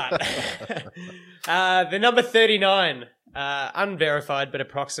 All right. The number 39, unverified but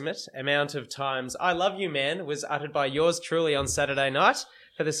approximate amount of times "I love you, man" was uttered by yours truly on Saturday night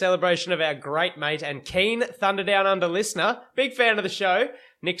for the celebration of our great mate and keen Thunder Down Under listener, big fan of the show,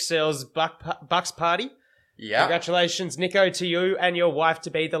 Nick Searle's Bucks party. Yeah. Congratulations, Nico, to you and your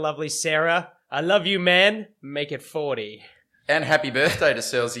wife-to-be, the lovely Sarah. I love you, man. Make it 40. And happy birthday to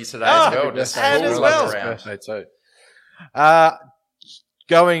Searlesy today as well. Just and as well. Birthday too.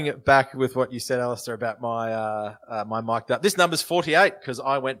 Going back with what you said, Alistair, about my my mic'd up. This number's 48 because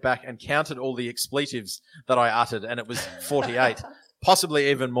I went back and counted all the expletives that I uttered, and it was 48, possibly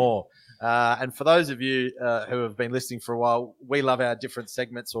even more. And for those of you who have been listening for a while, we love our different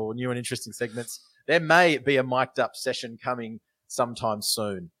segments or new and interesting segments. There may be a mic'd up session coming sometime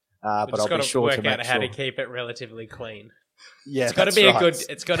soon, but I'll be sure to make out how to keep it relatively clean. Yeah, it's got to be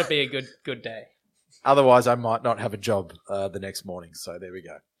It's got to be a good day. Otherwise, I might not have a job the next morning. So there we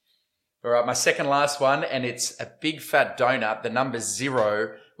go. All right, my second last one, and it's a big fat donut. The number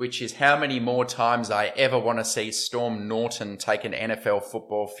 0, which is how many more times I ever want to see Storm Norton take an NFL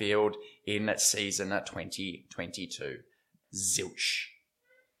football field in season 2022. Zilch.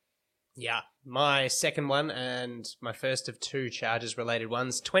 Yeah, my second one and my first of 2 Chargers-related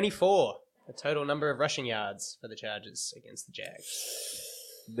ones, 24. The total number of rushing yards for the Chargers against the Jags.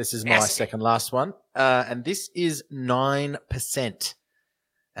 This is my second last one. And this is 9%.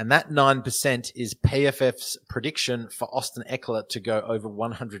 And that 9% is PFF's prediction for Austin Eckler to go over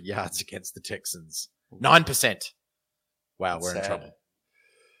 100 yards against the Texans. 9%. Wow, we're in trouble.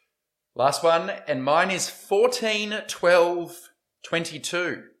 Last one, and mine is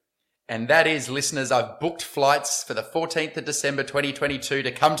 14-12-22. And that is, listeners, I've booked flights for the 14th of December 2022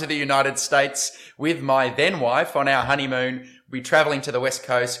 to come to the United States with my then wife on our honeymoon. We'll be traveling to the West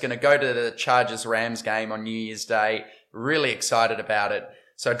Coast, going to go to the Chargers-Rams game on New Year's Day. Really excited about it.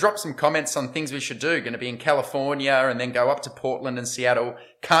 So drop some comments on things we should do. Going to be in California and then go up to Portland and Seattle.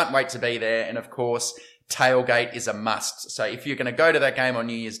 Can't wait to be there. And of course, tailgate is a must. So if you're going to go to that game on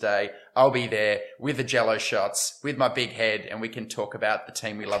New Year's Day, I'll be there with the Jello shots, with my big head, and we can talk about the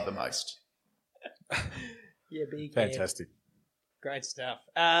team we love the most. Yeah, big Fantastic. Head. Great stuff.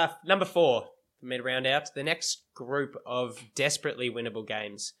 Number 4, for me to round out, the next group of desperately winnable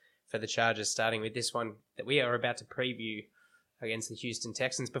games for the Chargers, starting with this one that we are about to preview against the Houston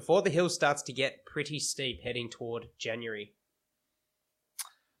Texans before the hill starts to get pretty steep heading toward January.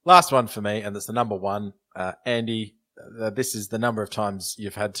 Last one for me, and it's the number one. Andy, this is the number of times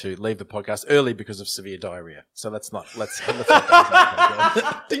you've had to leave the podcast early because of severe diarrhea. So let's not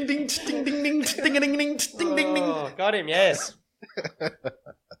Ding, ding, ding, ding, ding, ding, ding, ding, ding, ding, ding, ding. Oh, got him, yes.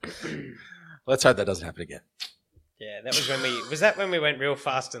 Let's hope that doesn't happen again. Yeah, that was when we went real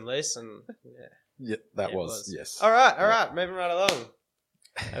fast and loose, and Yeah, that was, yes. All right, moving right along.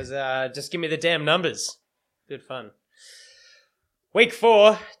 That was just give me the damn numbers. Good fun. Week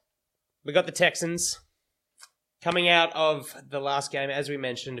 4, we got the Texans coming out of the last game. As we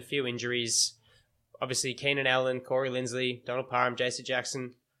mentioned, a few injuries. Obviously, Keenan Allen, Corey Linsley, Donald Parham, J.C.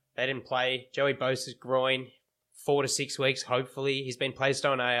 Jackson, they didn't play. Joey Bosa's groin, 4 to 6 weeks, hopefully. He's been placed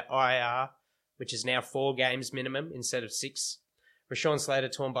on IR, which is now 4 games minimum instead of 6. Rashawn Slater,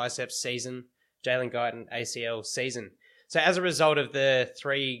 torn biceps season. Jalen Guyton, ACL season. So as a result of the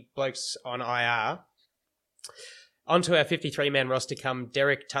 3 blokes on IR, onto our 53-man roster come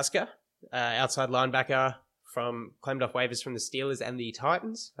Derek Tusker, outside linebacker claimed off waivers from the Steelers and the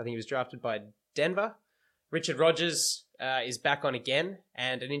Titans. I think he was drafted by Denver. Richard Rodgers is back on again.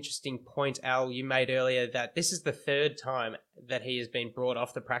 And an interesting point, Al, you made earlier, that this is the 3rd time that he has been brought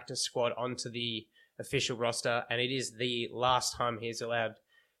off the practice squad onto the official roster. And it is the last time he is allowed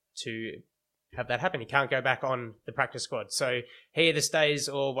to have that happen. He can't go back on the practice squad. So he either stays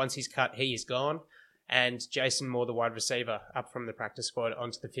or once he's cut, he is gone. And Jason Moore, the wide receiver, up from the practice squad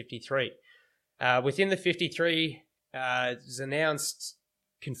onto the 53. Within the 53, it was announced,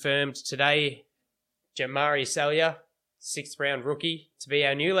 confirmed today, Jamari Salyer, 6th round rookie, to be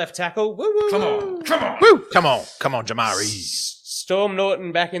our new left tackle. Woo-woo! Come on. Woo! Come on, Jamari. Storm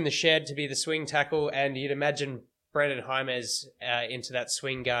Norton back in the shed to be the swing tackle, and you'd imagine Brandon Jaimez into that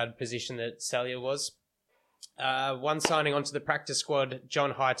swing guard position that Salyer was. One signing onto the practice squad,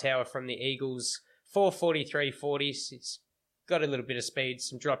 John Hightower from the Eagles, 4.43.40. He's got a little bit of speed,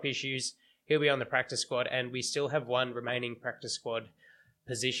 some drop issues. He'll be on the practice squad, and we still have 1 remaining practice squad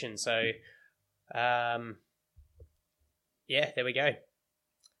position. So, there we go.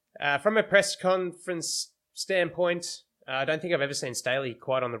 From a press conference standpoint, I don't think I've ever seen Staley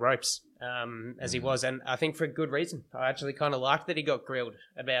quite on the ropes as he was, and I think for a good reason. I actually kind of liked that he got grilled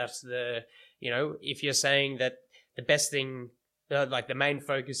about if you're saying that the best thing, the main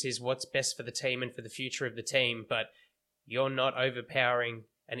focus is what's best for the team and for the future of the team, but you're not overpowering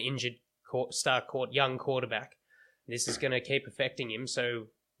an injured young quarterback. This is going to keep affecting him, so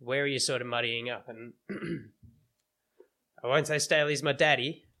where are you sort of muddying up? And I won't say Staley's my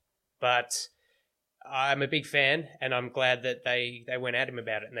daddy, but I'm a big fan, and I'm glad that they went at him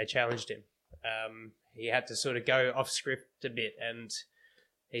about it and they challenged him. He had to sort of go off script a bit, and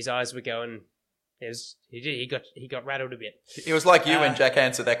his eyes were going. He got rattled a bit. It was like you when Jack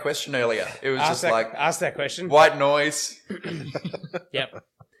answered that question earlier. It was ask that question. White noise. Yep.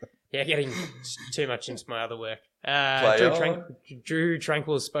 Yeah, getting too much into my other work. Drew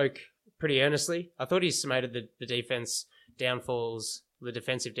Tranquil spoke pretty earnestly. I thought he summated the defensive downfalls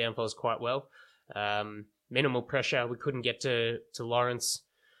quite well. Minimal pressure. We couldn't get to Lawrence.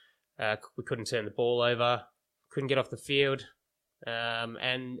 We couldn't turn the ball over. Couldn't get off the field.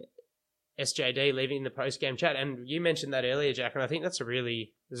 And SJD leaving the post-game chat. And you mentioned that earlier, Jack, and I think that's a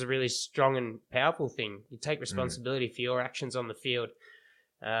really strong and powerful thing. You take responsibility for your actions on the field.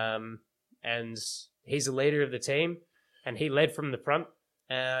 And he's a leader of the team, and he led from the front,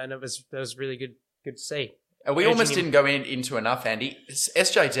 and that was really good to see. We almost didn't go into enough, Andy.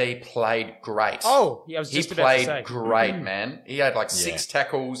 SJD played great. Oh, yeah, I was just about to say. He played great, man. He had 6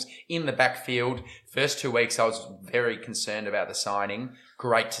 tackles in the backfield. First 2 weeks, I was very concerned about the signing.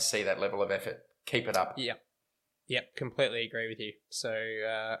 Great to see that level of effort. Keep it up. Yep, completely agree with you. So,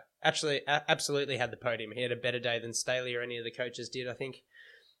 actually, absolutely had the podium. He had a better day than Staley or any of the coaches did, I think.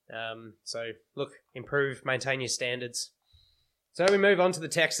 So, look, improve, maintain your standards. So we move on to the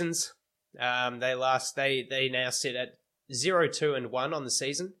Texans. They now sit at 0-2-1 on the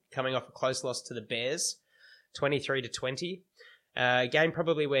season, coming off a close loss to the Bears, 23-20. Game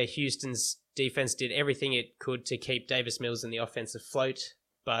probably where Houston's defense did everything it could to keep Davis Mills in the offense afloat,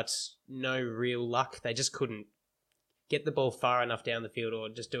 but no real luck. They just couldn't get the ball far enough down the field or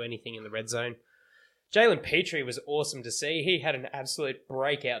just do anything in the red zone. Jalen Petrie was awesome to see. He had an absolute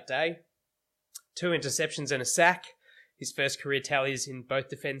breakout day. 2 interceptions and a sack. His first career tallies in both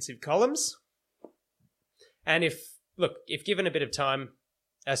defensive columns. And if given a bit of time,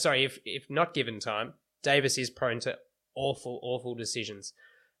 if not given time, Davis is prone to awful decisions.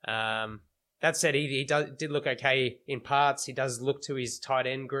 That said, he did look okay in parts. He does look to his tight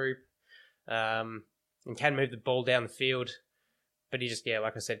end group and can move the ball down the field. But he just,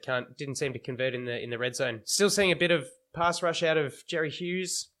 like I said, didn't seem to convert in the red zone. Still seeing a bit of pass rush out of Jerry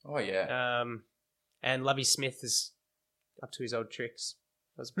Hughes. Oh, yeah. And Lovie Smith is up to his old tricks.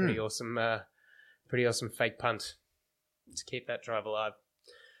 That was a pretty awesome fake punt to keep that drive alive.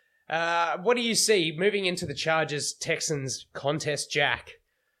 What do you see moving into the Chargers-Texans contest, Jack?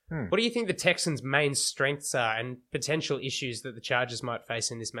 What do you think the Texans' main strengths are and potential issues that the Chargers might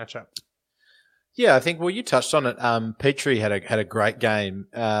face in this matchup? Yeah, I think, you touched on it. Petrie had a great game.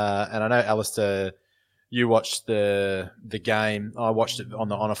 And I know, Alistair, you watched the game. I watched it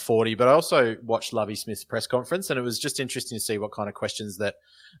on a 40, but I also watched Lovie Smith's press conference, and it was just interesting to see what kind of questions that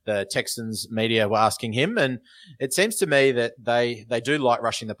the Texans media were asking him. And it seems to me that they do like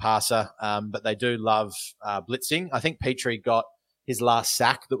rushing the passer, but they do love blitzing. I think Petrie got his last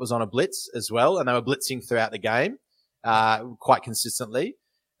sack that was on a blitz as well, and they were blitzing throughout the game quite consistently.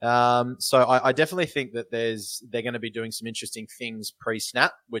 So I definitely think that they're going to be doing some interesting things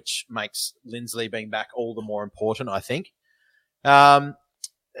pre-snap, which makes Lindsley being back all the more important, I think. And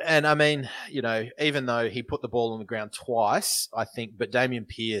I mean, even though he put the ball on the ground twice, I think, but Dameon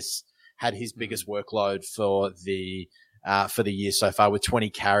Pierce had his biggest workload for the year so far with 20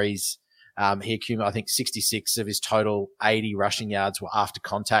 carries. He accumulated, I think, 66 of his total 80 rushing yards were after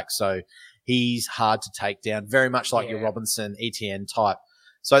contact. So he's hard to take down, very much like your Robinson, ETN type.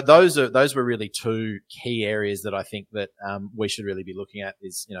 So those were really 2 key areas that I think that we should really be looking at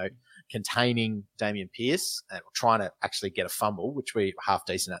is, containing Dameon Pierce and trying to actually get a fumble, which we're half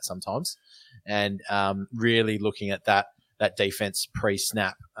decent at sometimes, and really looking at that defense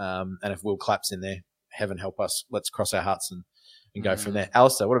pre-snap. And if Will Clapp's in there, heaven help us, let's cross our hearts and go from there.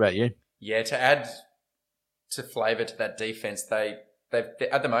 Alistair, what about you? Yeah, to add to flavour to that defense, they've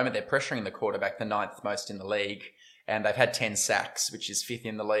at the moment they're pressuring the quarterback the 9th most in the league. And they've had 10 sacks, which is 5th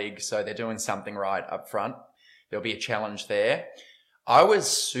in the league. So they're doing something right up front. There'll be a challenge there. I was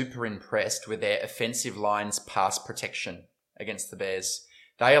super impressed with their offensive line's pass protection against the Bears.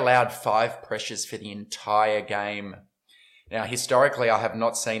 They allowed 5 pressures for the entire game. Now, historically, I have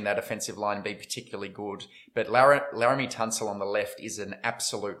not seen that offensive line be particularly good. But Laramie Tunsil on the left is an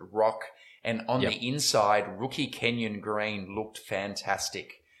absolute rock. And on the inside, rookie Kenyon Green looked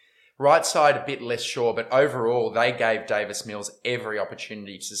fantastic. Right side, a bit less sure, but overall, they gave Davis Mills every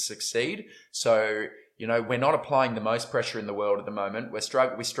opportunity to succeed. So, we're not applying the most pressure in the world at the moment. We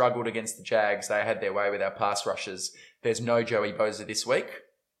struggled against the Jags. They had their way with our pass rushes. There's no Joey Bosa this week.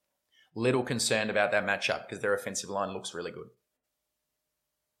 Little concerned about that matchup because their offensive line looks really good.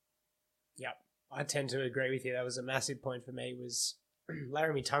 Yep, I tend to agree with you. That was a massive point for me, was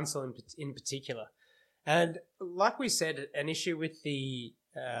Laramie Tunsil in particular. And like we said, an issue with the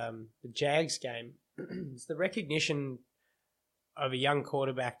Jags game is the recognition of a young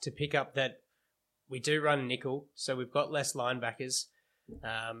quarterback to pick up that we do run nickel, so we've got less linebackers.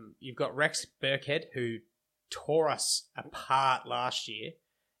 You've got Rex Burkhead, who tore us apart last year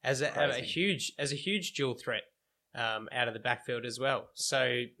as a huge dual threat out of the backfield as well.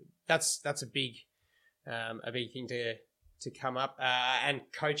 So that's a big thing to come up, and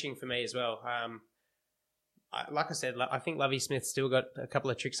coaching for me as well. Like I said, I think Lovie Smith's still got a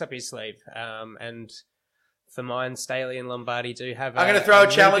couple of tricks up his sleeve. And for mine, Staley and Lombardi do have... I'm going to throw a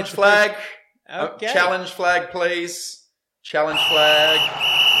challenge flag. Okay. Challenge flag, please. Challenge flag.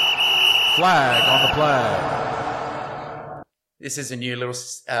 Flag on the play. This is a new little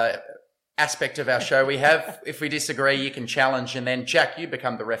aspect of our show we have. If we disagree, you can challenge. And then, Jack, you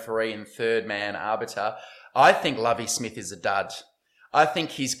become the referee and third man arbiter. I think Lovie Smith is a dud. I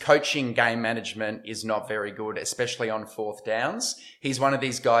think his coaching game management is not very good, especially on fourth downs. He's one of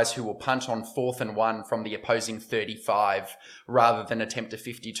these guys who will punt on 4th and 1 from the opposing 35 rather than attempt a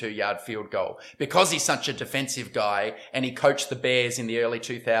 52-yard field goal. Because he's such a defensive guy and he coached the Bears in the early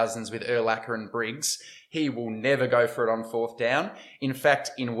 2000s with Urlacher and Briggs, he will never go for it on 4th down. In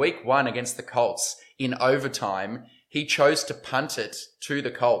fact, in week 1 against the Colts, in overtime, he chose to punt it to the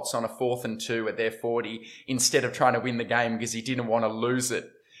Colts on a 4th and 2 at their 40 instead of trying to win the game because he didn't want to lose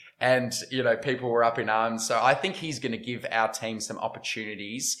it. And, people were up in arms. So I think he's going to give our team some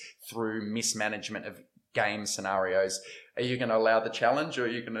opportunities through mismanagement of game scenarios. Are you going to allow the challenge or are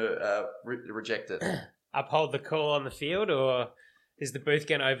you going to reject it? Uphold the call on the field, or is the booth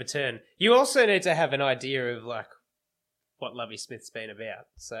going to overturn? You also need to have an idea of what Lovie Smith's been about.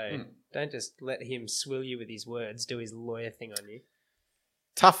 So don't just let him swill you with his words, do his lawyer thing on you.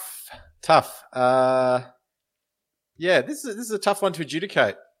 Tough. This is a tough one to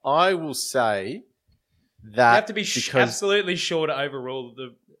adjudicate. I will say that You have to be absolutely sure to overrule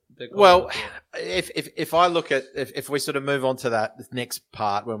the well, if I look at if we sort of move on to that next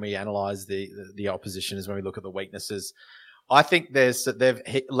part when we analyze the opposition is when we look at the weaknesses. I think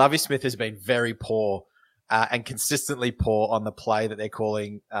Lovie Smith has been very poor and consistently poor on the play that they're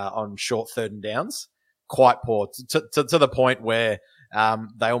calling on short 3rd and downs. Quite poor to the point where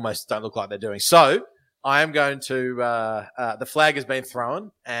they almost don't look like they're doing. So I am going to the flag has been thrown,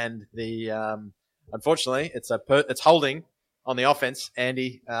 and unfortunately it's holding on the offense.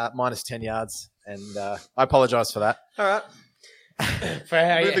 Andy minus 10 yards, and I apologise for that. All right. For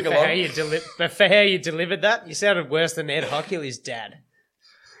how you delivered that, you sounded worse than Ed Hockley's dad.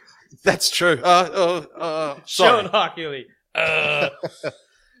 That's true. Sean Hockley.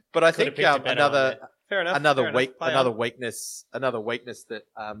 But I think another weakness that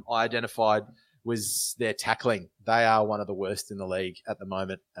I identified was their tackling. They are one of the worst in the league at the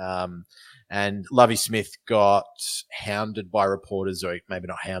moment. And Lovie Smith got hounded by reporters, or maybe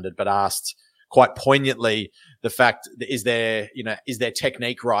not hounded, but asked quite poignantly the fact that is their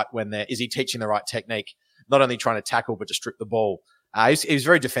technique right is he teaching the right technique, not only trying to tackle, but to strip the ball. He was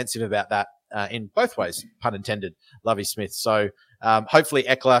very defensive about that in both ways, pun intended, Lovie Smith. So hopefully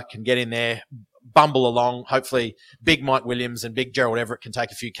Eckler can get in there, bumble along. Hopefully big Mike Williams and big Gerald Everett can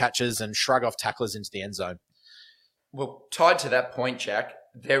take a few catches and shrug off tacklers into the end zone. Well, tied to that point, Jack,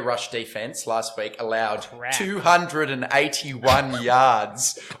 their rush defense last week allowed 281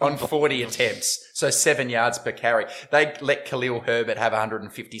 yards on 40 attempts, so 7 yards per carry. They let Khalil Herbert have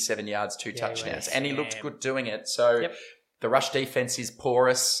 157 yards, 2 touchdowns, and he looked good doing it. So the rush defense is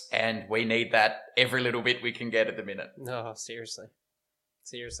porous, and we need that every little bit we can get at the minute. No, seriously.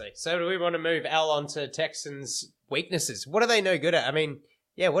 So do we want to move Al on to Texans' weaknesses? What are they no good at? I mean,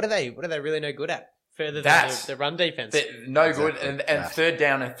 what are they really no good at? Further than the run defense. No good. And third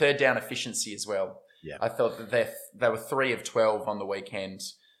down efficiency as well. Yeah. I thought that they were 3 of 12 on the weekend.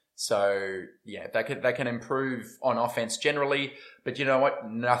 So, they can improve on offense generally. But you know what?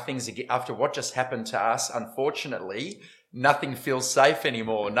 After what just happened to us, unfortunately, nothing feels safe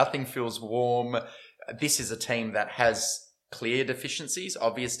anymore. Nothing feels warm. This is a team that has clear deficiencies,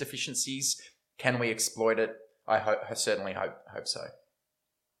 obvious deficiencies. Can we exploit it? I certainly hope so.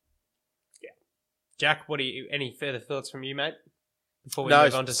 Jack, any further thoughts from you, mate? Before we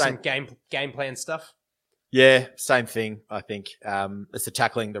move on to some game plan stuff? Yeah, same thing, I think. It's the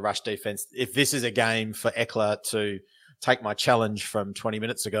tackling, the rush defense. If this is a game for Eckler to take my challenge from 20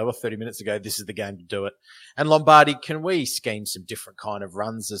 minutes ago or 30 minutes ago, this is the game to do it. And Lombardi, can we scheme some different kind of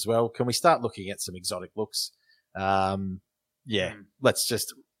runs as well? Can we start looking at some exotic looks? Let's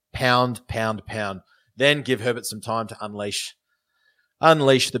just pound. Then give Herbert some time to unleash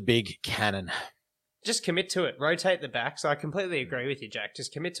the big cannon. Just commit to it. Rotate the backs. I completely agree with you, Jack.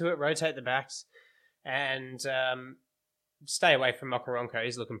 Just commit to it. Rotate the backs, and stay away from Okoronkwo.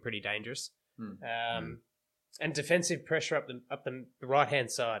 He's looking pretty dangerous. And defensive pressure up the right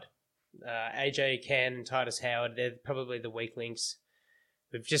hand side. AJ Cann and Titus Howard. They're probably the weak links.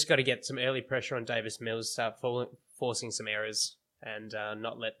 We've just got to get some early pressure on Davis Mills. Start forcing some errors, and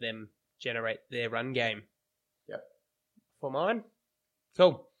not let them generate their run game. Yep. For mine.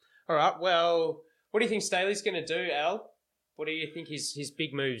 Cool. All right. Well. What do you think Staley's going to do, Al? What do you think his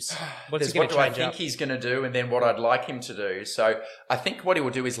big moves? What do I think he's going to do, and then what I'd like him to do? So I think what he will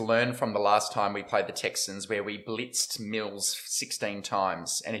do is learn from the last time we played the Texans, where we blitzed Mills 16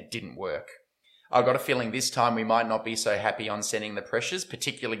 times and it didn't work. I've got a feeling this time we might not be so happy on sending the pressures,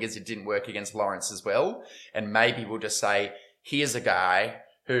 particularly as it didn't work against Lawrence as well. And maybe we'll just say, here's a guy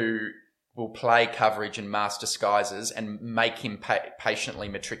who will play coverage and mass disguises and make him patiently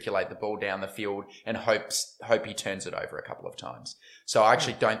matriculate the ball down the field and hope he turns it over a couple of times. So I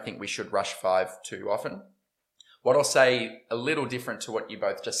actually don't think we should rush 5 too often. What I'll say a little different to what you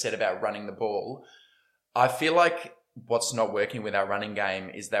both just said about running the ball, I feel like what's not working with our running game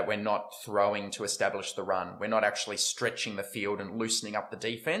is that we're not throwing to establish the run. We're not actually stretching the field and loosening up the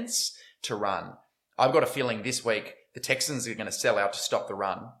defense to run. I've got a feeling this week the Texans are going to sell out to stop the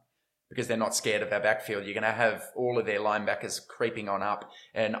run because they're not scared of our backfield. You're going to have all of their linebackers creeping on up,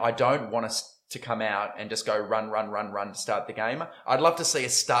 and I don't want us to come out and just go run to start the game. I'd love to see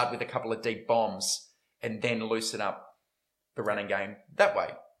us start with a couple of deep bombs and then loosen up the running game that way.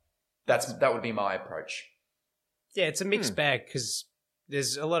 That would be my approach. Yeah, it's a mixed bag because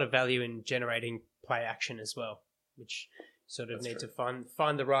there's a lot of value in generating play action as well, which sort of need to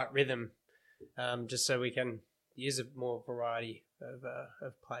find the right rhythm, just so we can use a more variety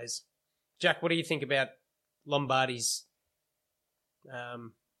of plays. Jack, what do you think about Lombardi's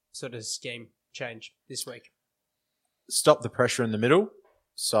sort of scheme change this week? Stop the pressure in the middle.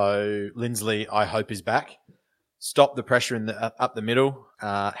 So Lindsley, I hope, is back. Stop the pressure in up the middle.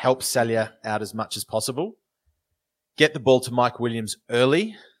 Help Salia out as much as possible. Get the ball to Mike Williams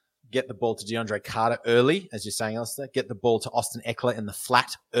early. Get the ball to DeAndre Carter early, as you're saying, Alistair. Get the ball to Austin Eckler in the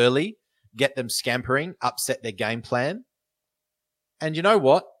flat early. Get them scampering, upset their game plan. And you know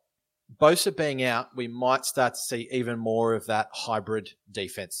what? Bosa being out, we might start to see even more of that hybrid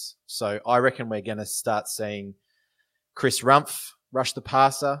defense. So I reckon we're going to start seeing Chris Rumpf rush the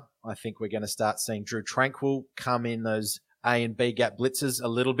passer. I think we're going to start seeing Drew Tranquil come in those A and B gap blitzes a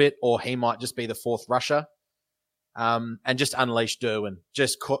little bit, or he might just be the fourth rusher. And just unleash Derwin.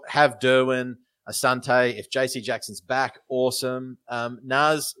 Just have Derwin, Asante. If JC Jackson's back, awesome.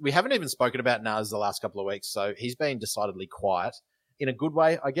 Nas, we haven't even spoken about Nas the last couple of weeks, so he's been decidedly quiet in a good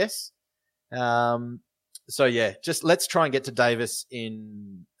way, I guess. So yeah, just let's try and get to Davis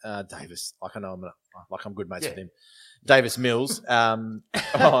in Davis. Like I know I'm good mates with him. Davis Mills.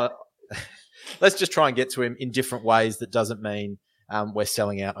 Let's just try and get to him in different ways. That doesn't mean we're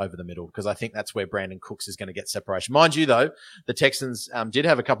selling out over the middle, because I think that's where Brandon Cooks is going to get separation. Mind you, though, the Texans did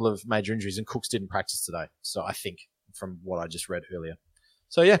have a couple of major injuries and Cooks didn't practice today. So I think from what I just read earlier.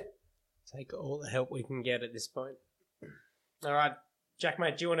 So yeah. Take all the help we can get at this point. All right. Jack,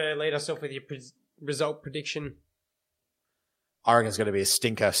 mate, do you want to lead us off with your result prediction? I reckon it's going to be a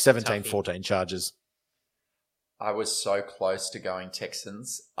stinker. 17-14 Chargers. I was so close to going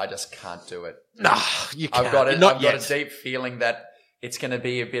Texans. I just can't do it. Nah, you can't. I've got a deep feeling that it's going to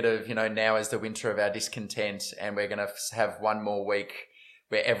be a bit of, now is the winter of our discontent, and we're going to have one more week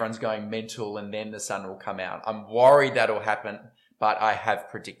where everyone's going mental and then the sun will come out. I'm worried that'll happen, but I have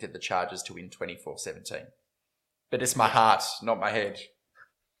predicted the Chargers to win 24-17. But it's my heart, not my head.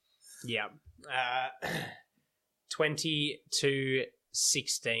 Yeah.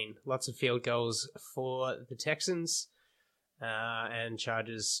 20-16. Lots of field goals for the Texans. And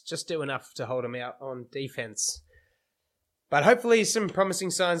Chargers just do enough to hold them out on defense. But hopefully some promising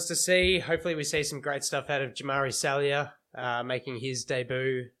signs to see. Hopefully we see some great stuff out of Jamari Salia making his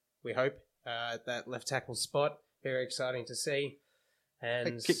debut, we hope, at that left tackle spot. Very exciting to see.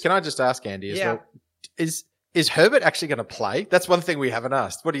 And can I just ask Andy as well? Is Herbert actually going to play? That's one thing we haven't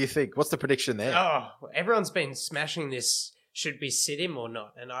asked. What do you think? What's the prediction there? Oh, everyone's been smashing this. Should we sit him or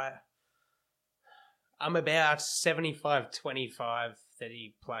not? And I'm about 75-25 that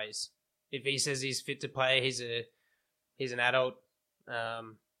he plays. If he says he's fit to play, he's an adult.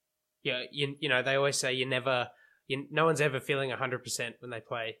 They always say no one's ever feeling 100% when they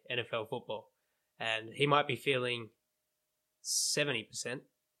play NFL football, and he might be feeling 70%,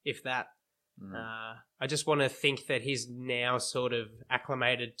 if that. I just want to think that he's now sort of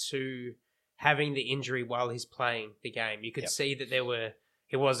acclimated to having the injury while he's playing the game. You could see that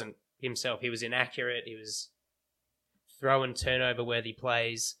he wasn't himself. He was inaccurate. He was throwing turnover-worthy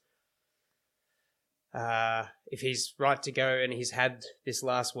plays. If he's right to go and he's had this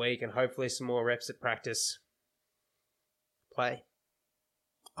last week and hopefully some more reps at practice, play.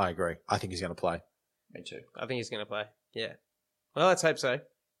 I agree. I think he's going to play. Me too. I think he's going to play. Yeah. Well, let's hope so.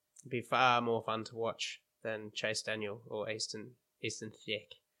 It'd be far more fun to watch than Chase Daniel or Easton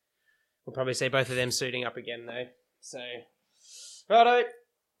Thick. We'll probably see both of them suiting up again, though. So, righto.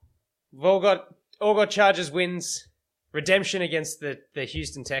 We've all got Chargers wins. Redemption against the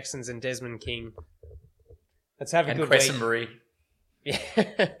Houston Texans and Desmond King. Let's have a good week. And Marie. Yeah.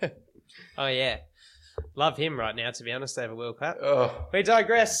 Oh, yeah. Love him right now, to be honest, over World Cup. Oh. We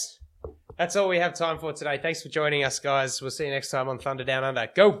digress. That's all we have time for today. Thanks for joining us, guys. We'll see you next time on Thunder Down Under.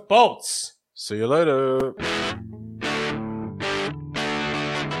 Go Bolts! See you later.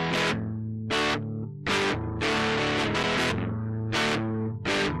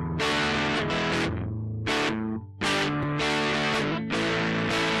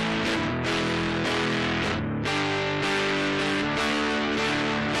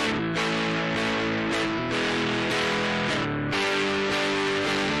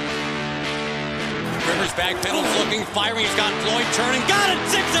 Backpedals looking, firing. He's got Floyd turning. Got it!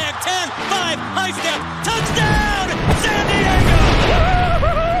 Zigzag, 10, 5, high step, touchdown! San Diego!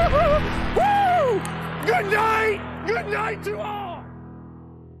 Woo! Good night! Good night to all!